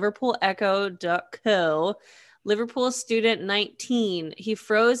to the Liverpool Echo.co, Liverpool student 19, he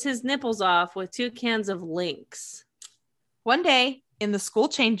froze his nipples off with 2 cans of Lynx. One day in the school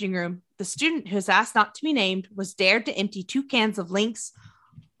changing room, the student who was asked not to be named was dared to empty 2 cans of Lynx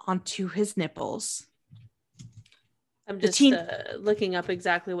onto his nipples. I'm just looking up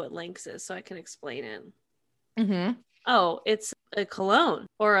exactly what Lynx is so I can explain it. Mm-hmm. Oh, it's a cologne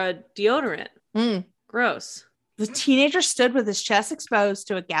or a deodorant. Gross. The teenager stood with his chest exposed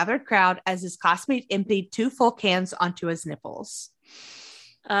to a gathered crowd as his classmate emptied 2 full cans onto his nipples.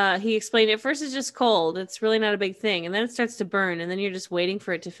 He explained at first it's just cold. It's really not a big thing. And then it starts to burn. And then you're just waiting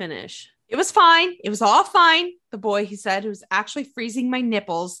for it to finish. It was fine. It was all fine. The boy, he said, who was actually freezing my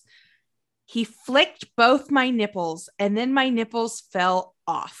nipples. He flicked both my nipples and then my nipples fell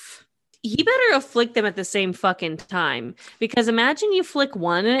off. He better have flicked them at the same fucking time, because imagine you flick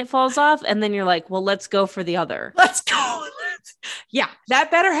one and it falls off and then you're like, well, let's go for the other. Let's go. Yeah,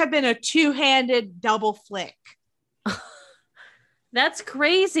 that better have been a 2-handed double flick. That's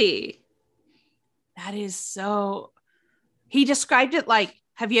crazy. That is so... He described it like,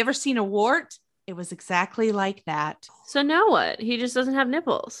 have you ever seen a wart? It was exactly like that. So now what? He just doesn't have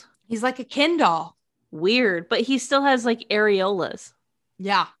nipples. He's like a Ken doll. Weird, but he still has like areolas.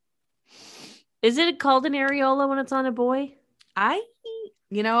 Yeah. Is it called an areola when it's on a boy? I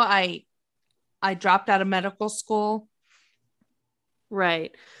dropped out of medical school.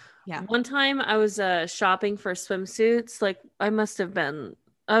 Right. Yeah. One time I was shopping for swimsuits. Like I must have been,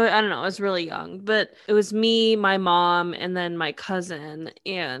 I don't know, I was really young, but it was me, my mom, and then my cousin.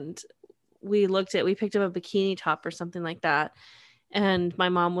 And we picked up a bikini top or something like that. And my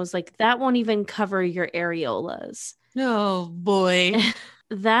mom was like, that won't even cover your areolas. Oh boy.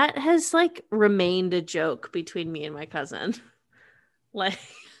 That has like remained a joke between me and my cousin. Like,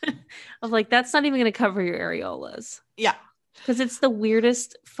 I'm like, that's not even going to cover your areolas. Yeah. Because it's the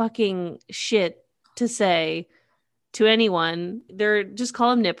weirdest fucking shit to say to anyone. They're just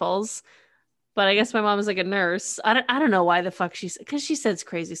call them nipples. But I guess my mom is like a nurse. I don't know why the fuck because she says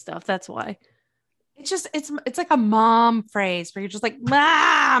crazy stuff. That's why. It's like a mom phrase where you're just like,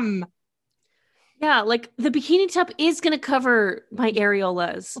 Mom. Yeah, like the bikini top is going to cover my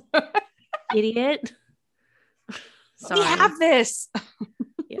areolas. Idiot. Sorry. We have this.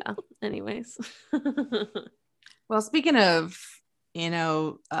 Yeah. Anyways. Well, speaking of,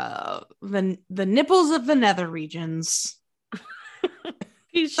 the nipples of the nether regions.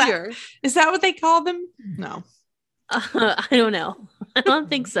 You sure? Is that what they call them? No. I don't know. I don't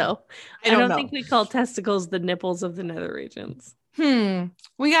think so. I don't know. think we call testicles the nipples of the nether regions.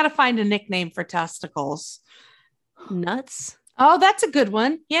 We got to find a nickname for testicles. Nuts. Oh, that's a good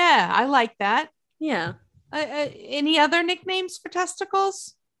one. Yeah, I like that. Yeah. Any other nicknames for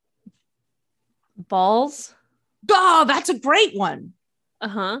testicles? Balls. Oh, that's a great one.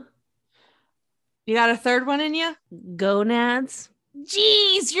 Uh-huh. You got a third one in you? Gonads.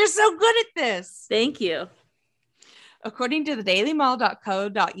 Jeez, you're so good at this. Thank you. According to the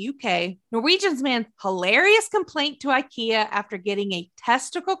dailymail.co.uk, Norwegians man hilarious complaint to IKEA after getting a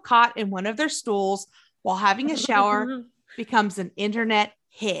testicle caught in one of their stools while having a shower becomes an internet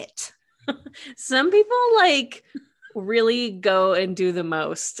hit. Some people like really go and do the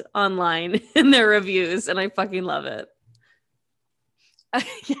most online in their reviews, and I fucking love it.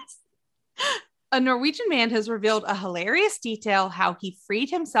 Yes. A Norwegian man has revealed a hilarious detail how he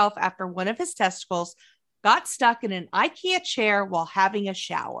freed himself after one of his testicles got stuck in an IKEA chair while having a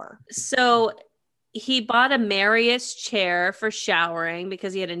shower. So he bought a Marius chair for showering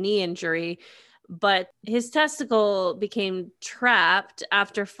because he had a knee injury, but his testicle became trapped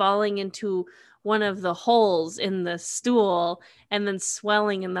after falling into one of the holes in the stool and then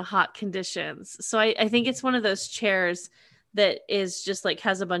swelling in the hot conditions. So I think it's one of those chairs that is just like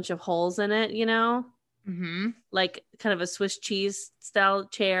has a bunch of holes in it, like kind of a Swiss cheese style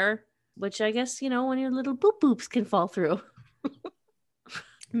chair. Which I guess, when your little boops can fall through.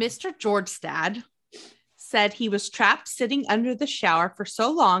 Mr. Jordstad said he was trapped sitting under the shower for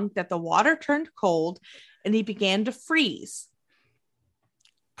so long that the water turned cold and he began to freeze,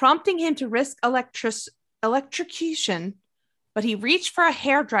 prompting him to risk electrocution, but he reached for a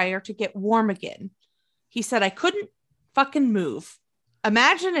hairdryer to get warm again. He said, I couldn't fucking move.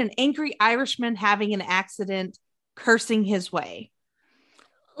 Imagine an angry Irishman having an accident, cursing his way.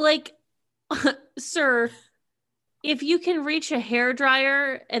 Like, sir, If you can reach a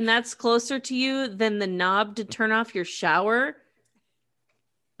hairdryer and that's closer to you than the knob to turn off your shower,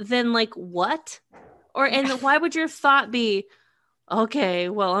 then like what? And why would your thought be, okay,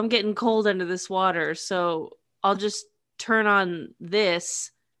 well, I'm getting cold under this water, so I'll just turn on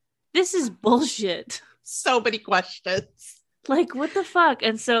this. This is bullshit. So many questions. Like, what the fuck?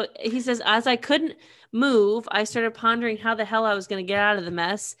 And so he says, as I couldn't move, I started pondering how the hell I was going to get out of the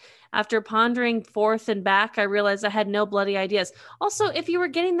mess. After pondering forth and back, I realized I had no bloody ideas. Also, if you were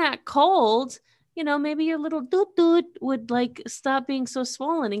getting that cold, you know, maybe your little doot would like stop being so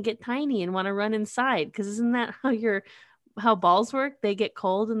swollen and get tiny and want to run inside. Because isn't that how balls work? They get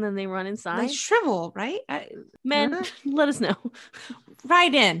cold and then they run inside. They shrivel, right? Men, let us know.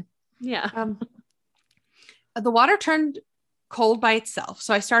 Right in. Yeah. The water turned cold by itself,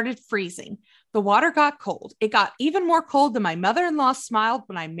 so I started freezing. The water got cold. It got even more cold than my mother-in-law smiled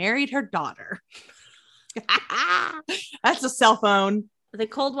when I married her daughter. That's a cell phone. The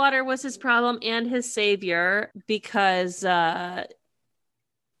cold water was his problem and his savior because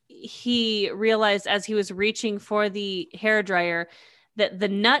he realized as he was reaching for the hairdryer that the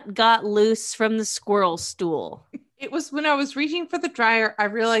nut got loose from the squirrel stool. It was when I was reaching for the dryer, I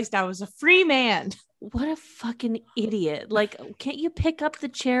realized I was a free man. What a fucking idiot. Like, can't you pick up the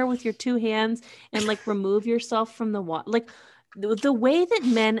chair with your two hands and like remove yourself from the water? Like the way that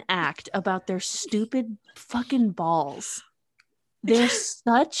men act about their stupid fucking balls. They're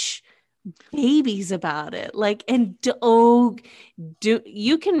such babies about it. Like, and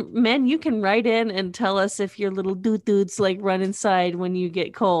you can write in and tell us if your little dudes like run inside when you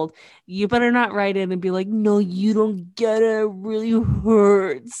get cold. You better not write in and be like, no, you don't get it. It really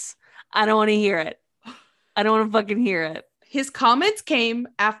hurts. I don't want to hear it. I don't want to fucking hear it. His comments came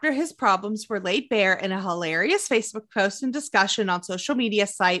after his problems were laid bare in a hilarious Facebook post and discussion on social media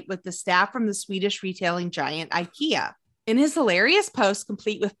site with the staff from the Swedish retailing giant IKEA. In his hilarious post,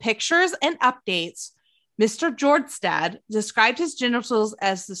 complete with pictures and updates, Mr. Jordstad described his genitals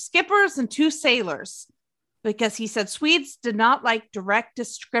as the skippers and two sailors because he said Swedes did not like direct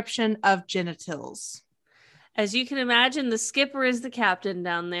description of genitals. As you can imagine, the skipper is the captain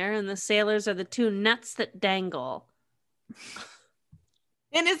down there, and the sailors are the two nuts that dangle.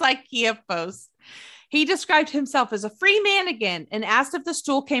 In his IKEA post, he described himself as a free man again and asked if the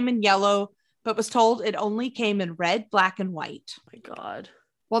stool came in yellow, but was told it only came in red, black, and white. Oh my God.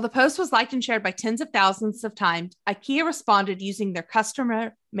 While the post was liked and shared by tens of thousands of times, IKEA responded using their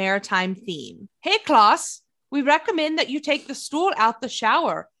customer maritime theme. Hey, Klaus, we recommend that you take the stool out the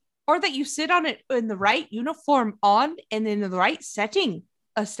shower or that you sit on it in the right uniform on and in the right setting,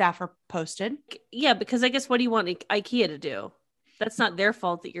 a staffer posted. Yeah, because I guess what do you want IKEA to do? That's not their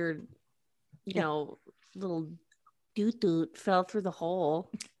fault that your, you know, little doot fell through the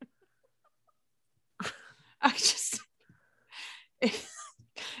hole.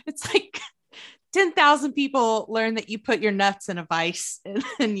 It's like 10,000 people learn that you put your nuts in a vice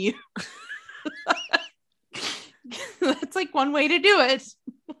and you that's like one way to do it.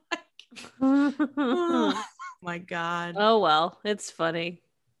 Oh my God. Oh, well, it's funny.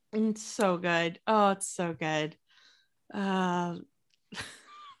 It's so good. Oh, it's so good.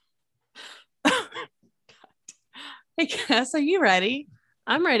 Hey, Cass, are you ready?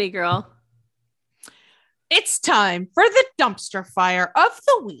 I'm ready, girl. It's time for the dumpster fire of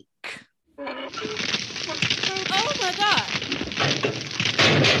the week. Oh my God.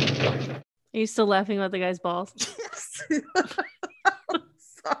 Are you still laughing about the guy's balls?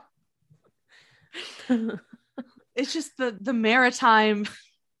 It's just the maritime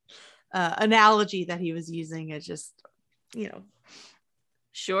analogy that he was using. It's just, you know.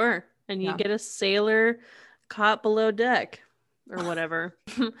 Sure. And you get a sailor caught below deck or whatever.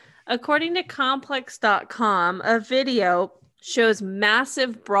 According to complex.com, a video shows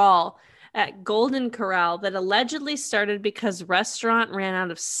massive brawl at Golden Corral that allegedly started because restaurant ran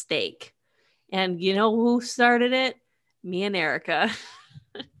out of steak. And you know who started it? Me and Erica.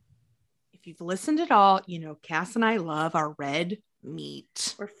 If you've listened at all, you know Cass and I love our red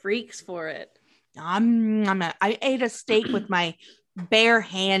meat. We're freaks for it. I ate a steak with my bare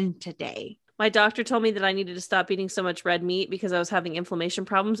hand today. My doctor told me that I needed to stop eating so much red meat because I was having inflammation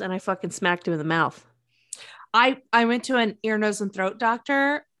problems, and I fucking smacked him in the mouth. I went to an ear, nose, and throat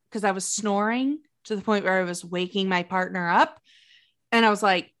doctor because I was snoring to the point where I was waking my partner up. And I was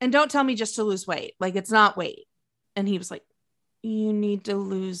like, and don't tell me just to lose weight. Like, it's not weight. And he was like, you need to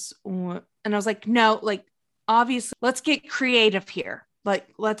lose. And I was like, no, like, obviously, let's get creative here. Like,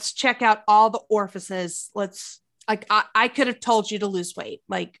 let's check out all the orifices. Like, I could have told you to lose weight.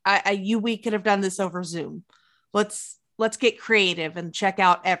 Like, we could have done this over Zoom. Let's get creative and check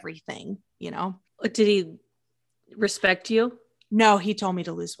out everything, you know? Did he respect you? No, he told me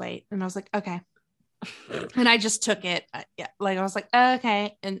to lose weight. And I was like, okay. And I just took it. Yeah, like I was like,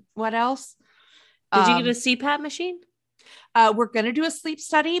 okay. And what else? Did you get a CPAP machine? We're going to do a sleep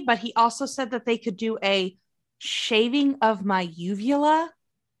study, but he also said that they could do a shaving of my uvula.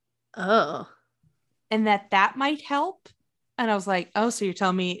 Oh. And that might help. And I was like, oh, so you're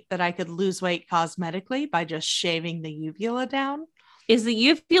telling me that I could lose weight cosmetically by just shaving the uvula down? Is the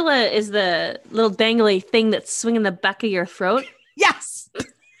uvula is the little dangly thing that's swinging the back of your throat? Yes.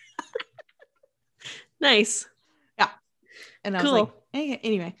 Nice. Yeah. And I cool. was like, hey,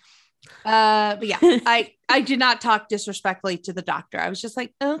 anyway. But yeah, I did not talk disrespectfully to the doctor. I was just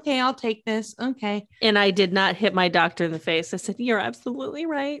like, okay, I'll take this. Okay. And I did not hit my doctor in the face. I said, you're absolutely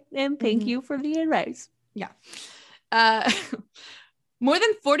right. And thank you for the advice. Yeah. More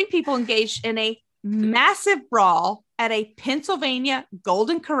than 40 people engaged in a massive brawl at a Pennsylvania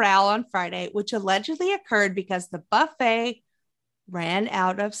Golden Corral on Friday, which allegedly occurred because the buffet ran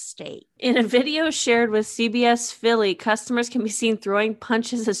out of steak. In a video shared with CBS Philly, customers can be seen throwing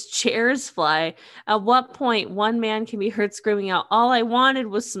punches as chairs fly. At what point, one man can be heard screaming out, "All I wanted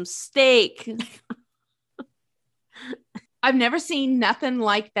was some steak." I've never seen nothing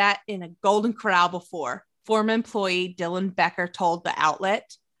like that in a Golden Corral before. Former employee Dylan Becker told the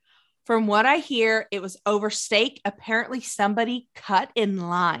outlet. From what I hear, it was over steak. Apparently, somebody cut in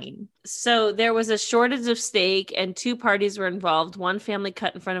line. So there was a shortage of steak and two parties were involved. One family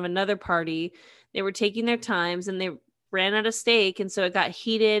cut in front of another party. They were taking their times and they ran out of steak. And so it got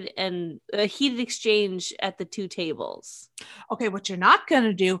heated and a heated exchange at the two tables. Okay, what you're not going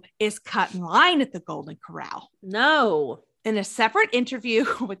to do is cut in line at the Golden Corral. No. In a separate interview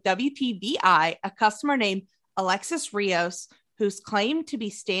with WPVI, a customer named Alexis Rios, who's claimed to be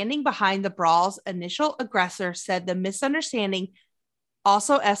standing behind the brawl's initial aggressor, said the misunderstanding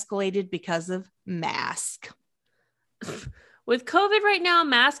also escalated because of mask. With COVID right now,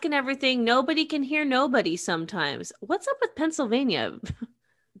 mask and everything, nobody can hear nobody sometimes. What's up with Pennsylvania?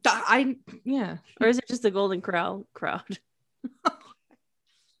 Yeah. Or is it just the Golden Corral crowd?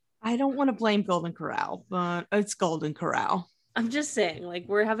 I don't want to blame Golden Corral, but it's Golden Corral. I'm just saying, like,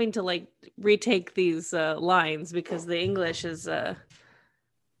 we're having to like retake these lines because the English is,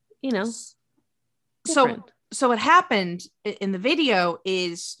 different. So what happened in the video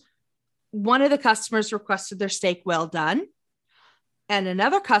is one of the customers requested their steak well done, and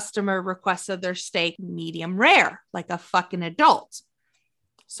another customer requested their steak medium rare, like a fucking adult.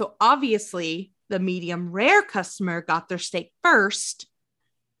 So obviously, the medium rare customer got their steak first.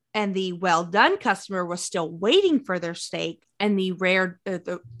 And the well done customer was still waiting for their steak. And the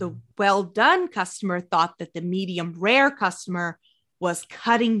well done customer thought that the medium rare customer was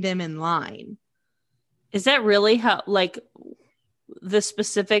cutting them in line. Is that really how, like, the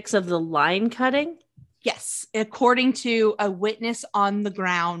specifics of the line cutting? Yes. According to a witness on the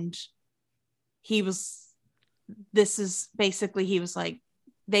ground, he was like,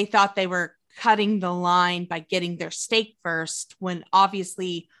 they thought they were cutting the line by getting their steak first, when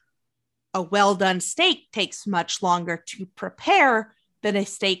obviously a well-done steak takes much longer to prepare than a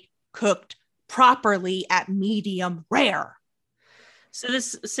steak cooked properly at medium rare. So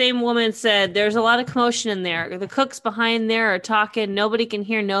this same woman said, there's a lot of commotion in there. The cooks behind there are talking. Nobody can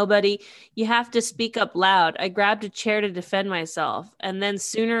hear nobody. You have to speak up loud. I grabbed a chair to defend myself. And then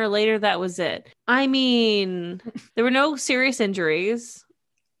sooner or later, that was it. I mean, there were no serious injuries.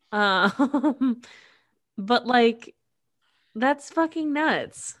 But like, that's fucking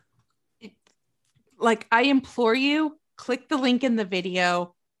nuts. Like, I implore you, click the link in the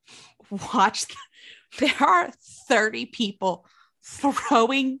video, watch. There are 30 people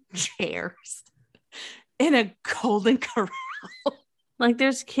throwing chairs in a Golden Corral. Like,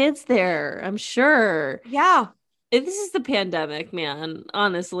 there's kids there, I'm sure. Yeah. This is the pandemic, man.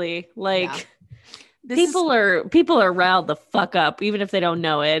 Honestly, like, yeah. people are riled the fuck up, even if they don't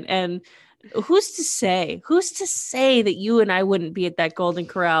know it. And who's to say that you and I wouldn't be at that Golden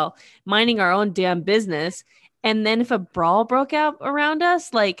Corral minding our own damn business? And then if a brawl broke out around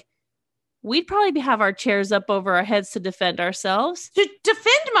us, like, we'd probably have our chairs up over our heads to defend ourselves. To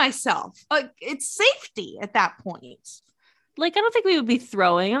defend myself. Like, it's safety at that point. Like, I don't think we would be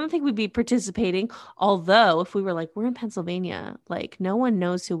throwing. I don't think we'd be participating. Although, if we were like, we're in Pennsylvania, like, no one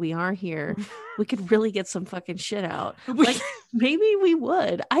knows who we are here, we could really get some fucking shit out. Like, maybe we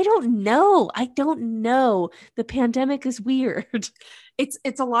would. I don't know. The pandemic is weird.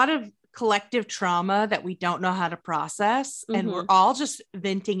 It's a lot of collective trauma that we don't know how to process. Mm-hmm. And we're all just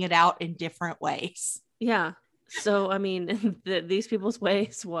venting it out in different ways. Yeah. So, I mean, these people's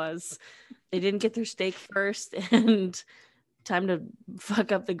ways was they didn't get their steak first and time to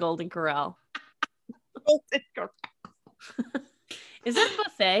fuck up the Golden Corral. Golden Corral. Is it a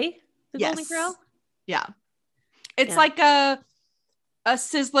buffet? The Yes. Golden Corral? Yeah. It's like a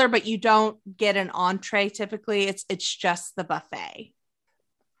Sizzler, but you don't get an entree typically. It's just the buffet.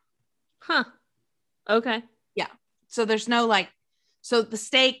 Huh. Okay. Yeah. So there's no like, so the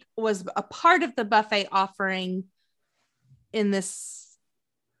steak was a part of the buffet offering in this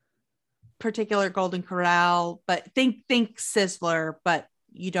particular Golden Corral, but think Sizzler, but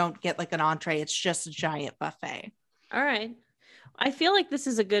you don't get like an entree. It's just a giant buffet. All right. I feel like this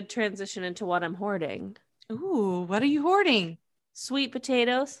is a good transition into what I'm hoarding. Ooh, what are you hoarding? Sweet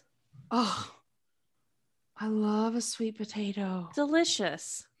potatoes. Oh, I love a sweet potato.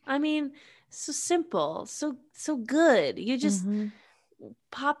 Delicious. I mean, so simple, so good. You just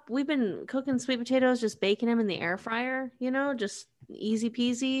pop. We've been cooking sweet potatoes, just baking them in the air fryer, just easy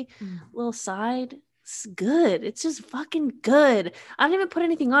peasy. Little side. It's good. It's just fucking good. I don't even put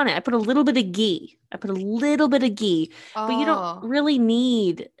anything on it. I put a little bit of ghee. But you don't really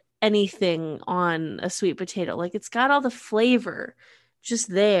need anything on a sweet potato. Like, it's got all the flavor just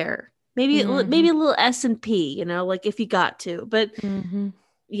there. Maybe a little S&P, like if you got to. But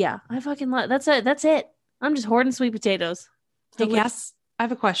yeah, I fucking love. That's it. I'm just hoarding sweet potatoes. Hey, Cass, I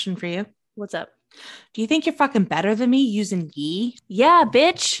have a question for you. What's up? Do you think you're fucking better than me using ghee? Yeah,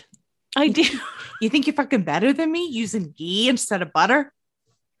 bitch. I do. You think you're fucking better than me using ghee instead of butter?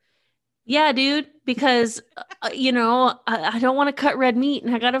 Yeah, dude, because, I don't want to cut red meat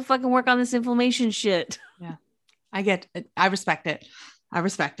and I got to fucking work on this inflammation shit. Yeah, I get it. I respect it.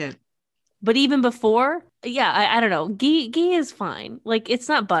 But even before, yeah, I don't know. Ghee is fine. Like, it's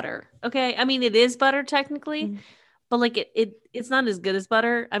not butter. Okay. I mean, it is butter technically, but like it's not as good as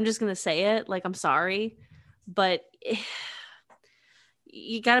butter. I'm just going to say it. Like, I'm sorry, but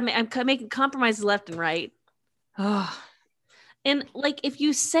you got to I'm making compromises left and right. Oh. And like, if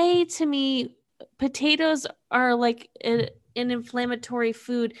you say to me, potatoes are like an inflammatory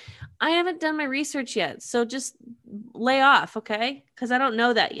food, I haven't done my research yet. So just lay off. Okay. Cause I don't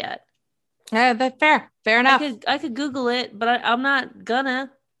know that yet. Yeah, that's fair. Fair enough. I could Google it, but I'm not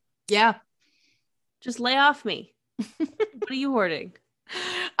gonna. Yeah. Just lay off me. What are you hoarding?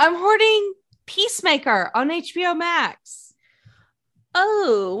 I'm hoarding Peacemaker on HBO Max.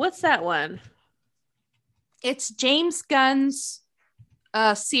 Oh, what's that one? It's James Gunn's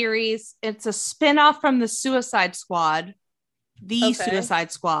series. It's a spinoff from the Suicide Squad,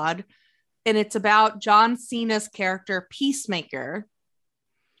 Suicide Squad. And it's about John Cena's character, Peacemaker.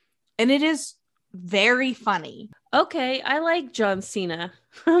 And it is very funny. Okay, I like John Cena.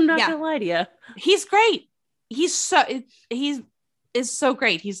 I'm not gonna lie to you. He's great. He's so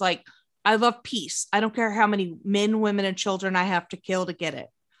great. He's like, I love peace. I don't care how many men, women, and children I have to kill to get it.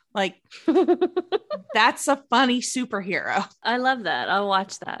 Like, that's a funny superhero. I love that. I'll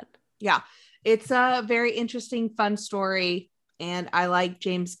watch that. Yeah, it's a very interesting, fun story. And I like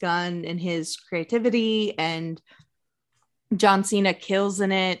James Gunn and his creativity, and John Cena kills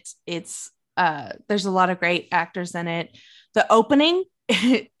in it. It's there's a lot of great actors in it. The opening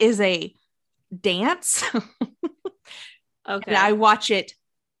is a dance. Okay. And I watch it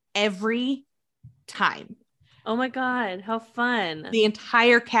every time. Oh my God, how fun. The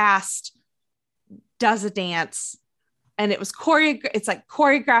entire cast does a dance, and it was it's like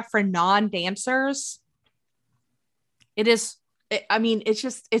choreographed for non-dancers. It is,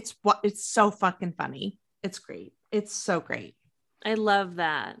 it's so fucking funny. It's great. It's so great. I love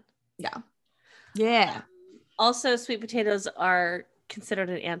that. Yeah. Yeah. Also, sweet potatoes are considered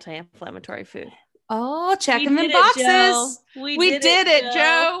an anti-inflammatory food. Oh, checking the boxes. We did it,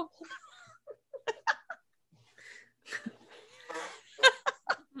 Joe.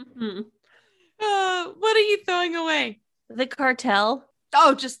 What are you throwing away? The cartel.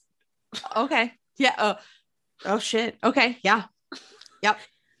 Oh, just okay. Yeah. Oh shit. Okay. Yeah. Yep.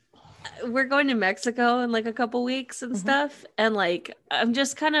 We're going to Mexico in like a couple weeks and stuff. And like, I'm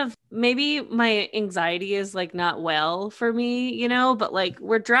just kind of, maybe my anxiety is like not well for me, but like,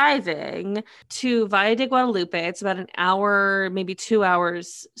 we're driving to Valle de Guadalupe. It's about an hour, maybe 2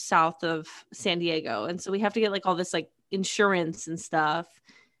 hours south of San Diego. And so we have to get like all this like insurance and stuff,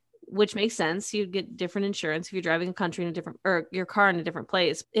 which makes sense. You get different insurance if you're driving a country in a different, or your car in a different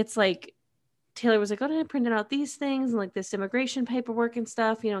place. It's like, Taylor was like, oh, I printed out these things and like this immigration paperwork and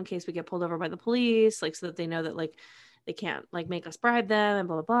stuff, in case we get pulled over by the police, like so that they know that like they can't like make us bribe them and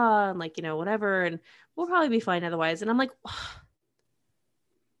blah, blah, blah. And like, whatever. And we'll probably be fine otherwise. And I'm like,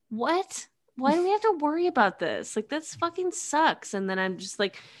 what? Why do we have to worry about this? Like, this fucking sucks. And then I'm just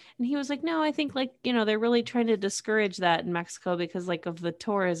like, and he was like, no, I think like, they're really trying to discourage that in Mexico because like of the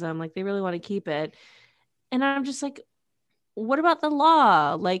tourism, like they really want to keep it. And I'm just like, what about the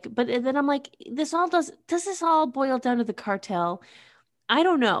law? Like, but then I'm like, does this all boil down to the cartel? I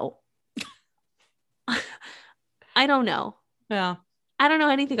don't know. I don't know. Yeah. I don't know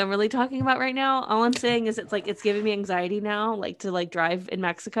anything I'm really talking about right now. All I'm saying is it's giving me anxiety now, like to like drive in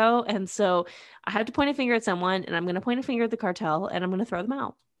Mexico. And so I have to point a finger at someone, and I'm going to point a finger at the cartel, and I'm going to throw them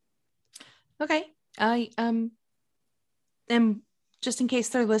out. Okay. I am, just in case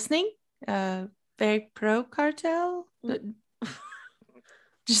they're listening, very pro cartel.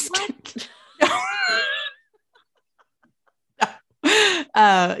 Just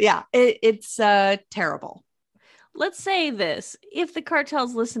yeah, it's terrible. Let's say this. If the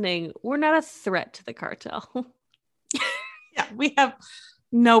cartel's listening, we're not a threat to the cartel. Yeah, we have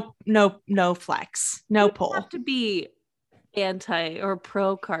no flex, no pull. Have to be anti or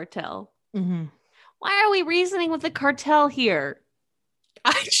pro cartel. Mm-hmm. Why are we reasoning with the cartel here?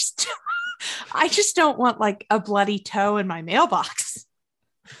 I just don't want like a bloody toe in my mailbox.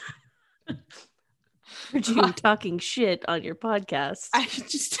 Heard you talking shit on your podcast. I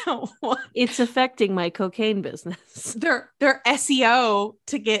just don't want. It's affecting my cocaine business. Their SEO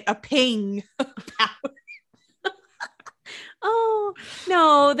to get a ping about. Oh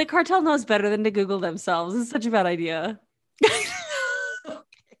no, the cartel knows better than to Google themselves. It's such a bad idea.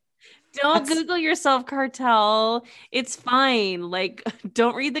 Don't Google yourself, cartel. It's fine. Like,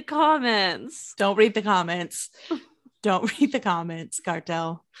 don't read the comments. Don't read the comments. Don't read the comments,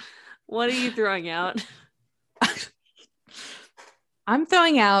 cartel. What are you throwing out? I'm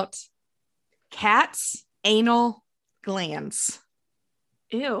throwing out cats' anal glands.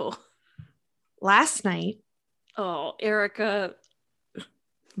 Ew. Last night. Oh, Erica.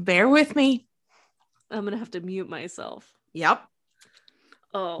 Bear with me. I'm going to have to mute myself. Yep.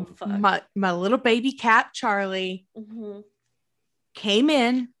 Oh, fuck. My little baby cat, Charlie, came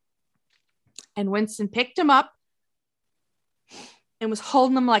in, and Winston picked him up and was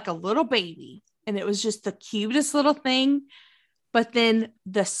holding him like a little baby. And it was just the cutest little thing. But then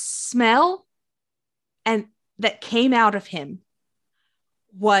the smell and that came out of him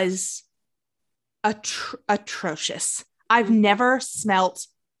was atrocious. I've never smelt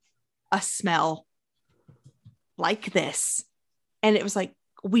a smell like this. And it was like,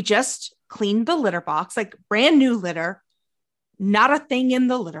 we just cleaned the litter box, like brand new litter, not a thing in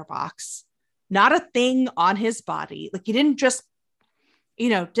the litter box, not a thing on his body. Like he didn't just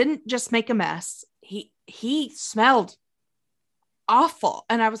make a mess. He smelled awful.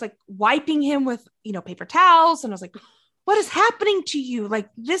 And I was like wiping him with, paper towels. And I was like, what is happening to you? Like,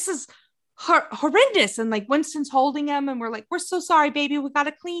 this is horrendous. And like Winston's holding him and we're like, we're so sorry, baby. We got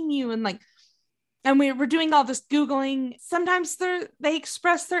to clean you. And we were doing all this Googling. Sometimes they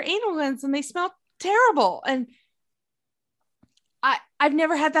express their anal glands and they smell terrible. And I've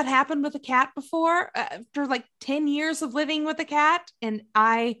never had that happen with a cat before after like 10 years of living with a cat. And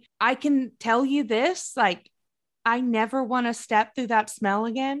I can tell you this, like, I never want to step through that smell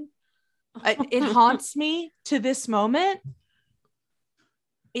again. It haunts me to this moment.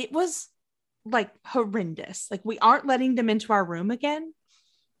 It was like horrendous. Like we aren't letting them into our room again.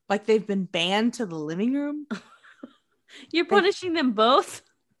 Like they've been banned to the living room. You're punishing them both?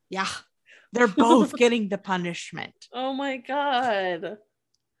 Yeah. They're both getting the punishment. Oh my God.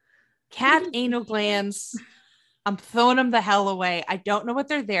 Cat anal glands. I'm throwing them the hell away. I don't know what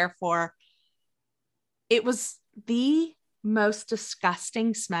they're there for. It was the most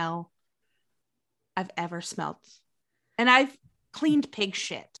disgusting smell I've ever smelled. And I've cleaned pig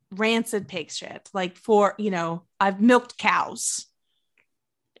shit, rancid pig shit. Like I've milked cows.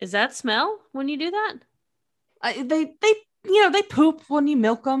 Is that smell when you do that? They poop when you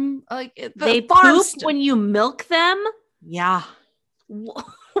milk them. Like they poop when you milk them? Yeah.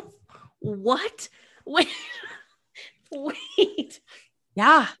 What? Wait.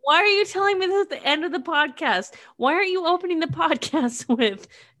 Yeah. Why are you telling me this at the end of the podcast? Why aren't you opening the podcast with,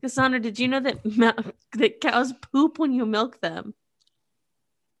 Cassandra, did you know that cows poop when you milk them?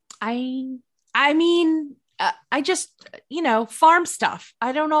 I mean, I just, farm stuff.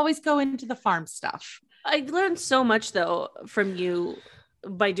 I don't always go into the farm stuff. I learned so much though from you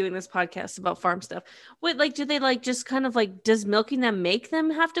by doing this podcast about farm stuff. Wait, like, do they like just kind of like, does milking them make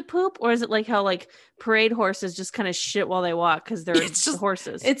them have to poop? Or is it like how like parade horses just kind of shit while they walk because they're just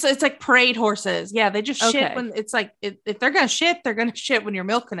horses? It's like parade horses. Yeah, they just shit when it's like, if they're going to shit, they're going to shit when you're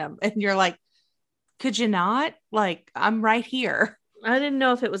milking them. And you're like, could you not? Like, I'm right here. I didn't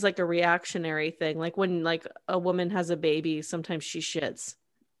know if it was like a reactionary thing. Like when like a woman has a baby, sometimes she shits.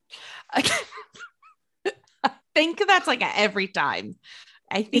 I think that's like every time.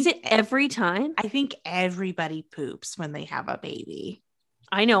 Is it every time? I think everybody poops when they have a baby.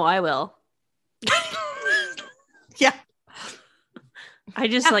 I know I will. Yeah. I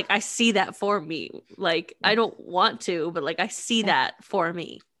just like, I see that for me. Like, I don't want to, but like, I see that for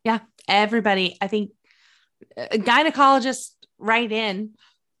me. Yeah. Everybody, I think gynecologists write in,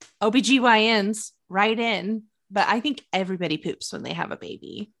 OBGYNs write in, but I think everybody poops when they have a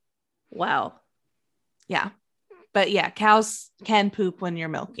baby. Wow. Yeah. But yeah, cows can poop when you're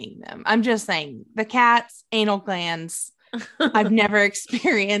milking them. I'm just saying the cat's anal glands, I've never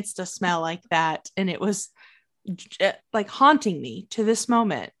experienced a smell like that. And it was like haunting me to this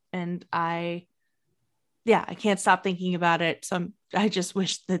moment. And I can't stop thinking about it. So I just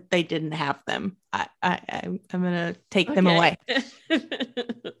wish that they didn't have them. I'm going to take them away.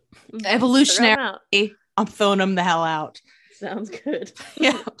 Evolutionary, I'm throwing them the hell out. Sounds good.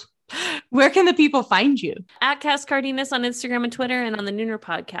 Yeah. Where can the people find you? At Cass Cardenas on Instagram and Twitter, and on the Nooner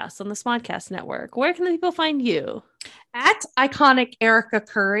Podcast on the Smodcast Network. Where can the people find you? At Iconic Erica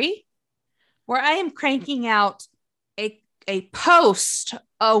Curry, where I am cranking out a post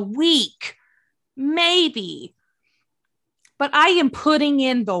a week, maybe. But I am putting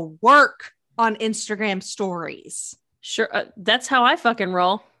in the work on Instagram stories. Sure. That's how I fucking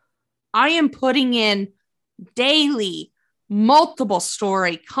roll. I am putting in daily, multiple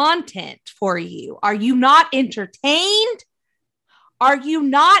story content for you. Are you not entertained? Are you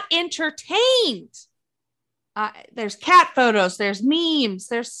not entertained? There's cat photos, there's memes,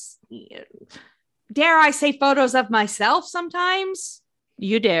 there's, dare I say, photos of myself sometimes.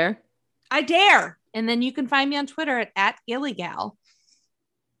 You dare. I dare. And then you can find me on Twitter at Gilligal.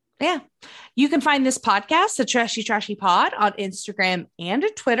 Yeah. You can find this podcast, the Trashy Trashy Pod, on Instagram and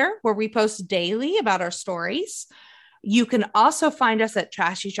at Twitter, where we post daily about our stories. You can also find us at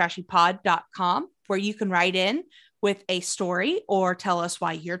trashytrashypod.com, where you can write in with a story or tell us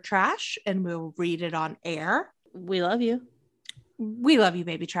why you're trash, and we'll read it on air. We love you. We love you,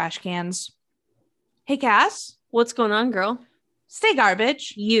 baby trash cans. Hey, Cass. What's going on, girl? Stay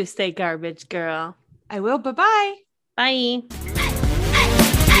garbage. You stay garbage, girl. I will. Bye-bye. Bye.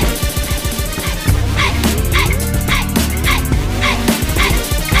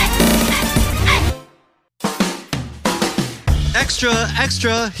 Extra,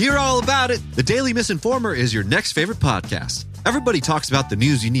 extra, hear all about it. The Daily Misinformer is your next favorite podcast. Everybody talks about the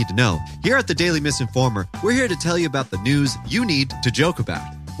news you need to know. Here at the Daily Misinformer, we're here to tell you about the news you need to joke about.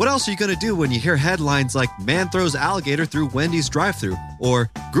 What else are you going to do when you hear headlines like "Man throws alligator through Wendy's drive-thru" or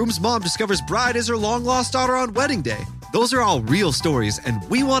 "Groom's mom discovers bride is her long-lost daughter on wedding day"? Those are all real stories, and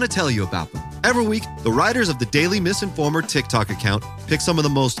we want to tell you about them. Every week, the writers of the Daily Misinformer TikTok account pick some of the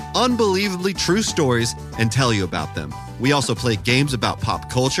most unbelievably true stories and tell you about them. We also play games about pop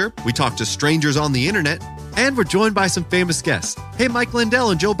culture, we talk to strangers on the internet, and we're joined by some famous guests. Hey, Mike Lindell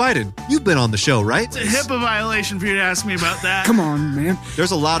and Joe Biden, you've been on the show, right? It's a HIPAA violation for you to ask me about that. Come on, man.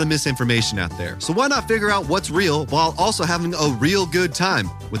 There's a lot of misinformation out there, so why not figure out what's real while also having a real good time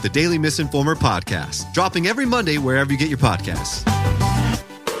with the Daily Misinformer podcast, dropping every Monday wherever you get your podcasts.